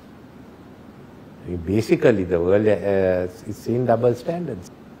 I mean, basically, the world is seeing double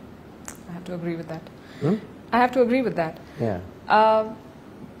standards. I have to agree with that. I have to agree with that. Yeah.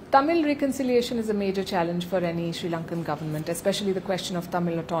 Tamil reconciliation is a major challenge for any Sri Lankan government, especially the question of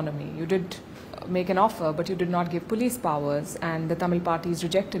Tamil autonomy. You did make an offer, but you did not give police powers, and the Tamil parties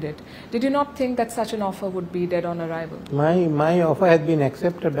rejected it. Did you not think that such an offer would be dead on arrival? My offer has been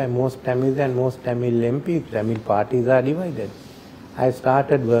accepted by most Tamils and most Tamil MPs. Tamil parties are divided. I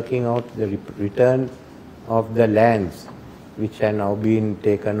started working out the return of the lands which have now been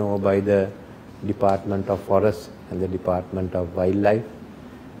taken over by the Department of Forests and the Department of Wildlife.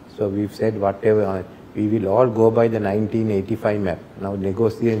 So we've said whatever, we will all go by the 1985 map. Now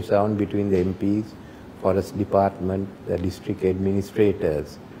negotiations are on between the MPs, Forest Department, the district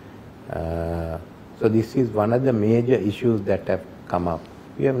administrators. So this is one of the major issues that have come up.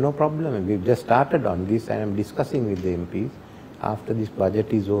 We have no problem. We've just started on this and I'm discussing with the MPs. After this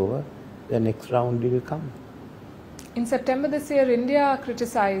budget is over, the next round will come. In September this year, India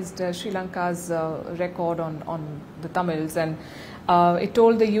criticized Sri Lanka's record on the Tamils, and it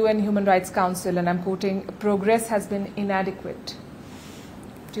told the UN Human Rights Council, and I'm quoting, progress has been inadequate.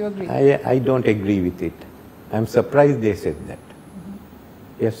 Do you agree? I don't agree with it. I'm surprised they said that.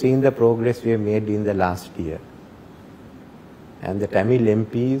 We have seen the progress we have made in the last year. And the Tamil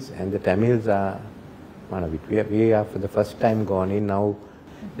MPs and the Tamils are one of it. We are for the first time gone in now.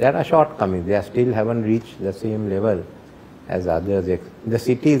 There are shortcomings. They still haven't reached the same level as others. In the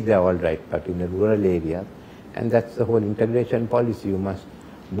cities they are all right, but in the rural areas, and that's the whole integration policy. You must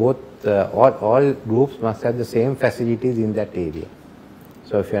all groups must have the same facilities in that area.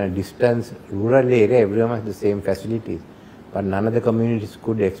 So if you're in a distant rural area, everyone has the same facilities. But none of the communities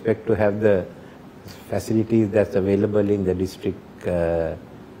could expect to have the facilities that's available in the district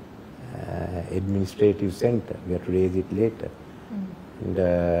administrative center. We have to raise it later. And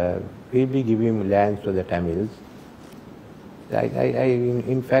we'll be giving lands to the Tamils.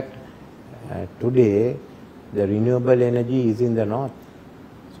 In fact, today the renewable energy is in the north.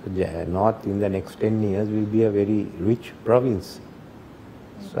 So the north in the next 10 years will be a very rich province.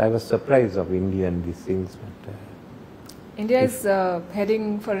 So I was surprised of India and these things. But, India is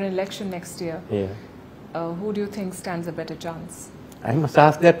heading for an election next year. Yeah. Who do you think stands a better chance? I must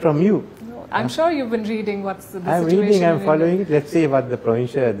ask that from you. No, I'm sure you've been reading what's the I'm situation. reading, I'm following it. Let's see what the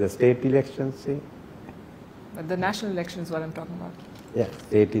provincial, the state elections say. But the national election is what I'm talking about. Yeah,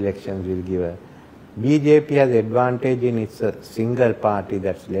 state elections will give a... BJP has advantage in it's a single party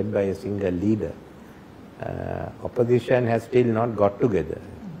that's led by a single leader. Opposition has still not got together.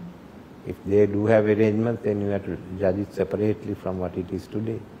 If they do have arrangements, then you have to judge it separately from what it is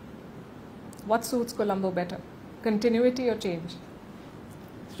today. What suits Colombo better? Continuity or change?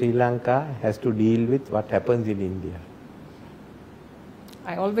 Sri Lanka has to deal with what happens in India.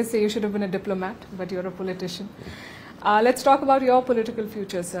 I always say you should have been a diplomat, but you're a politician. Let's talk about your political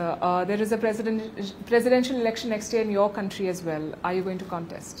future, sir. There is a presidential election next year in your country as well. Are you going to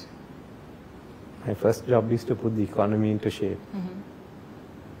contest? My first job is to put the economy into shape.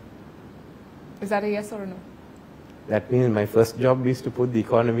 Is that a yes or a no? That means my first job is to put the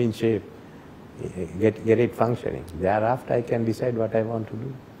economy in shape, get it functioning. Thereafter I can decide what I want to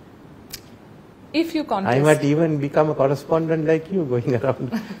do. If you contest... I might even become a correspondent like you going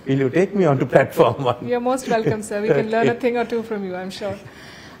around. Will you take me onto platform one? You're most welcome, sir. We can learn a thing or two from you, I'm sure.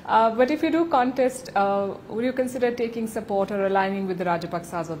 But if you do contest, would you consider taking support or aligning with the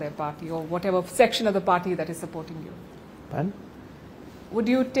Rajapaksas or their party or whatever section of the party that is supporting you? Pardon? Would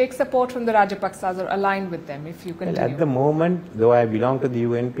you take support from the Rajapaksas or align with them if you continue? Well, at the moment, though I belong to the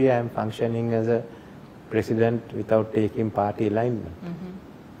UNP, I am functioning as a president without taking party alignment.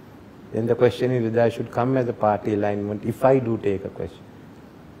 Then the question is whether I should come as a party alignment if I do take a question.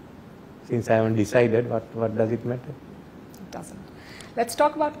 Since I haven't decided, what does it matter? It doesn't. Let's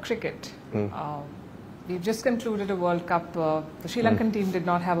talk about cricket. We've just concluded a World Cup. The Sri Lankan team did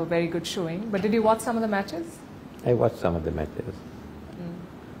not have a very good showing, but did you watch some of the matches? I watched some of the matches.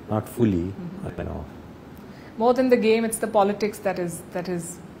 Not fully, but no. More than the game, it's the politics that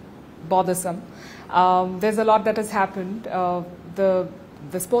is bothersome. There's a lot that has happened.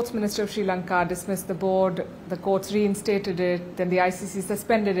 The sports minister of Sri Lanka dismissed the board, the courts reinstated it, then the ICC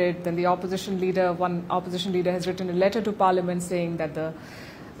suspended it, then the one opposition leader has written a letter to Parliament saying that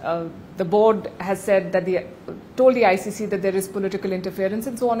the board has said that told the ICC that there is political interference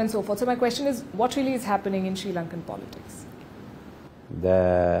and so on and so forth. So my question is, what really is happening in Sri Lankan politics?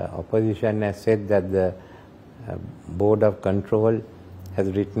 The opposition has said that the Board of Control has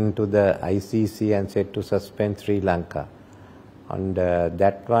written to the ICC and said to suspend Sri Lanka. On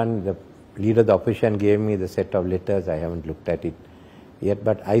that one, the leader of the opposition gave me the set of letters. I haven't looked at it yet,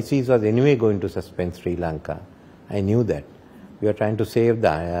 but ICC was anyway going to suspend Sri Lanka. I knew that. We were trying to save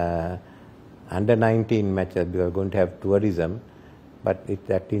the under-19 matches. We were going to have tourism, but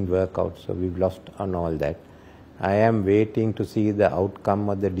that didn't work out, so we've lost on all that. I am waiting to see the outcome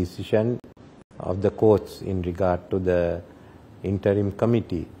of the decision of the courts in regard to the interim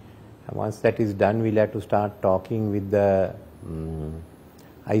committee. And once that is done, we'll have to start talking with the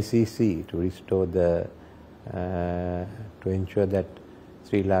ICC to restore the, to ensure that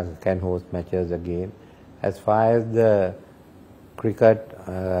Sri Lanka can host matches again. As far as the cricket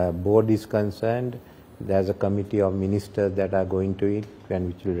board is concerned, there's a committee of ministers that are going to it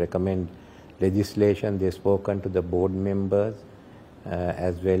and which will recommend legislation. They've spoken to the board members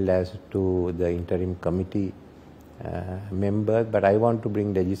as well as to the interim committee members, but I want to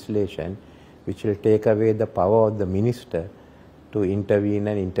bring legislation which will take away the power of the minister to intervene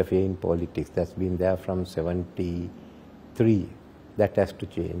and interfere in politics. That's been there from 73. That has to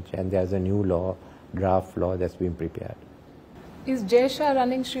change, and there's a new law, draft law, that's been prepared. Is Jay Shah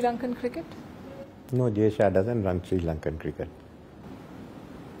running Sri Lankan cricket? No, Jay Shah doesn't run Sri Lankan cricket.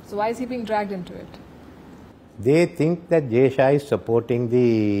 So why is he being dragged into it? They think that Jay Shah is supporting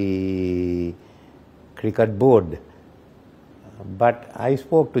the cricket board. But I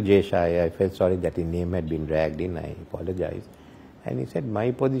spoke to Jay Shah. I felt sorry that his name had been dragged in. I apologized. And he said,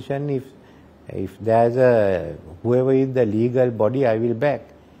 my position, if there's whoever is the legal body, I will back.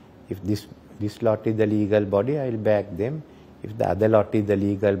 If this lot is the legal body, I will back them. If the other lot is the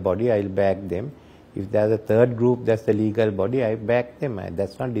legal body, I will back them. If there's a third group that's the legal body, I back them.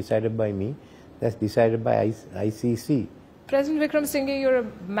 That's not decided by me. That's decided by ICC. President Wickremesinghe, you're a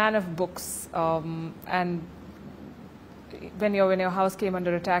man of books, and when your house came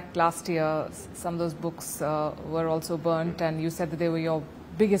under attack last year, some of those books were also burnt, and you said that they were your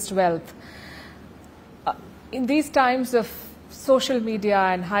biggest wealth. In these times of social media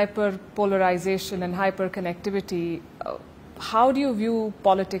and hyper-polarization and hyper-connectivity, how do you view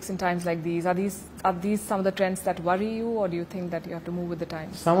politics in times like these? Are these some of the trends that worry you, or do you think that you have to move with the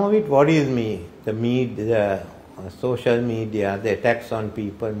times? Some of it worries me. The media, the social media, the attacks on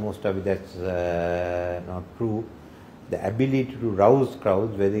people, most of it that's not true. The ability to rouse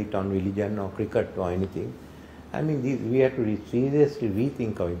crowds, whether it's on religion or cricket or anything. I mean, we have to seriously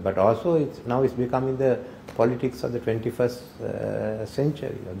rethink of it. But also, now it's becoming the politics of the 21st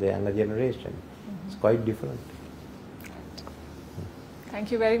century, of the younger generation. It's quite different. Thank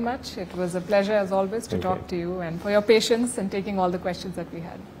you very much. It was a pleasure, as always, to talk to you, and for your patience and taking all the questions that we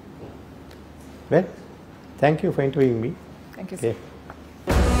had. Well, thank you for interviewing me. Thank you, sir.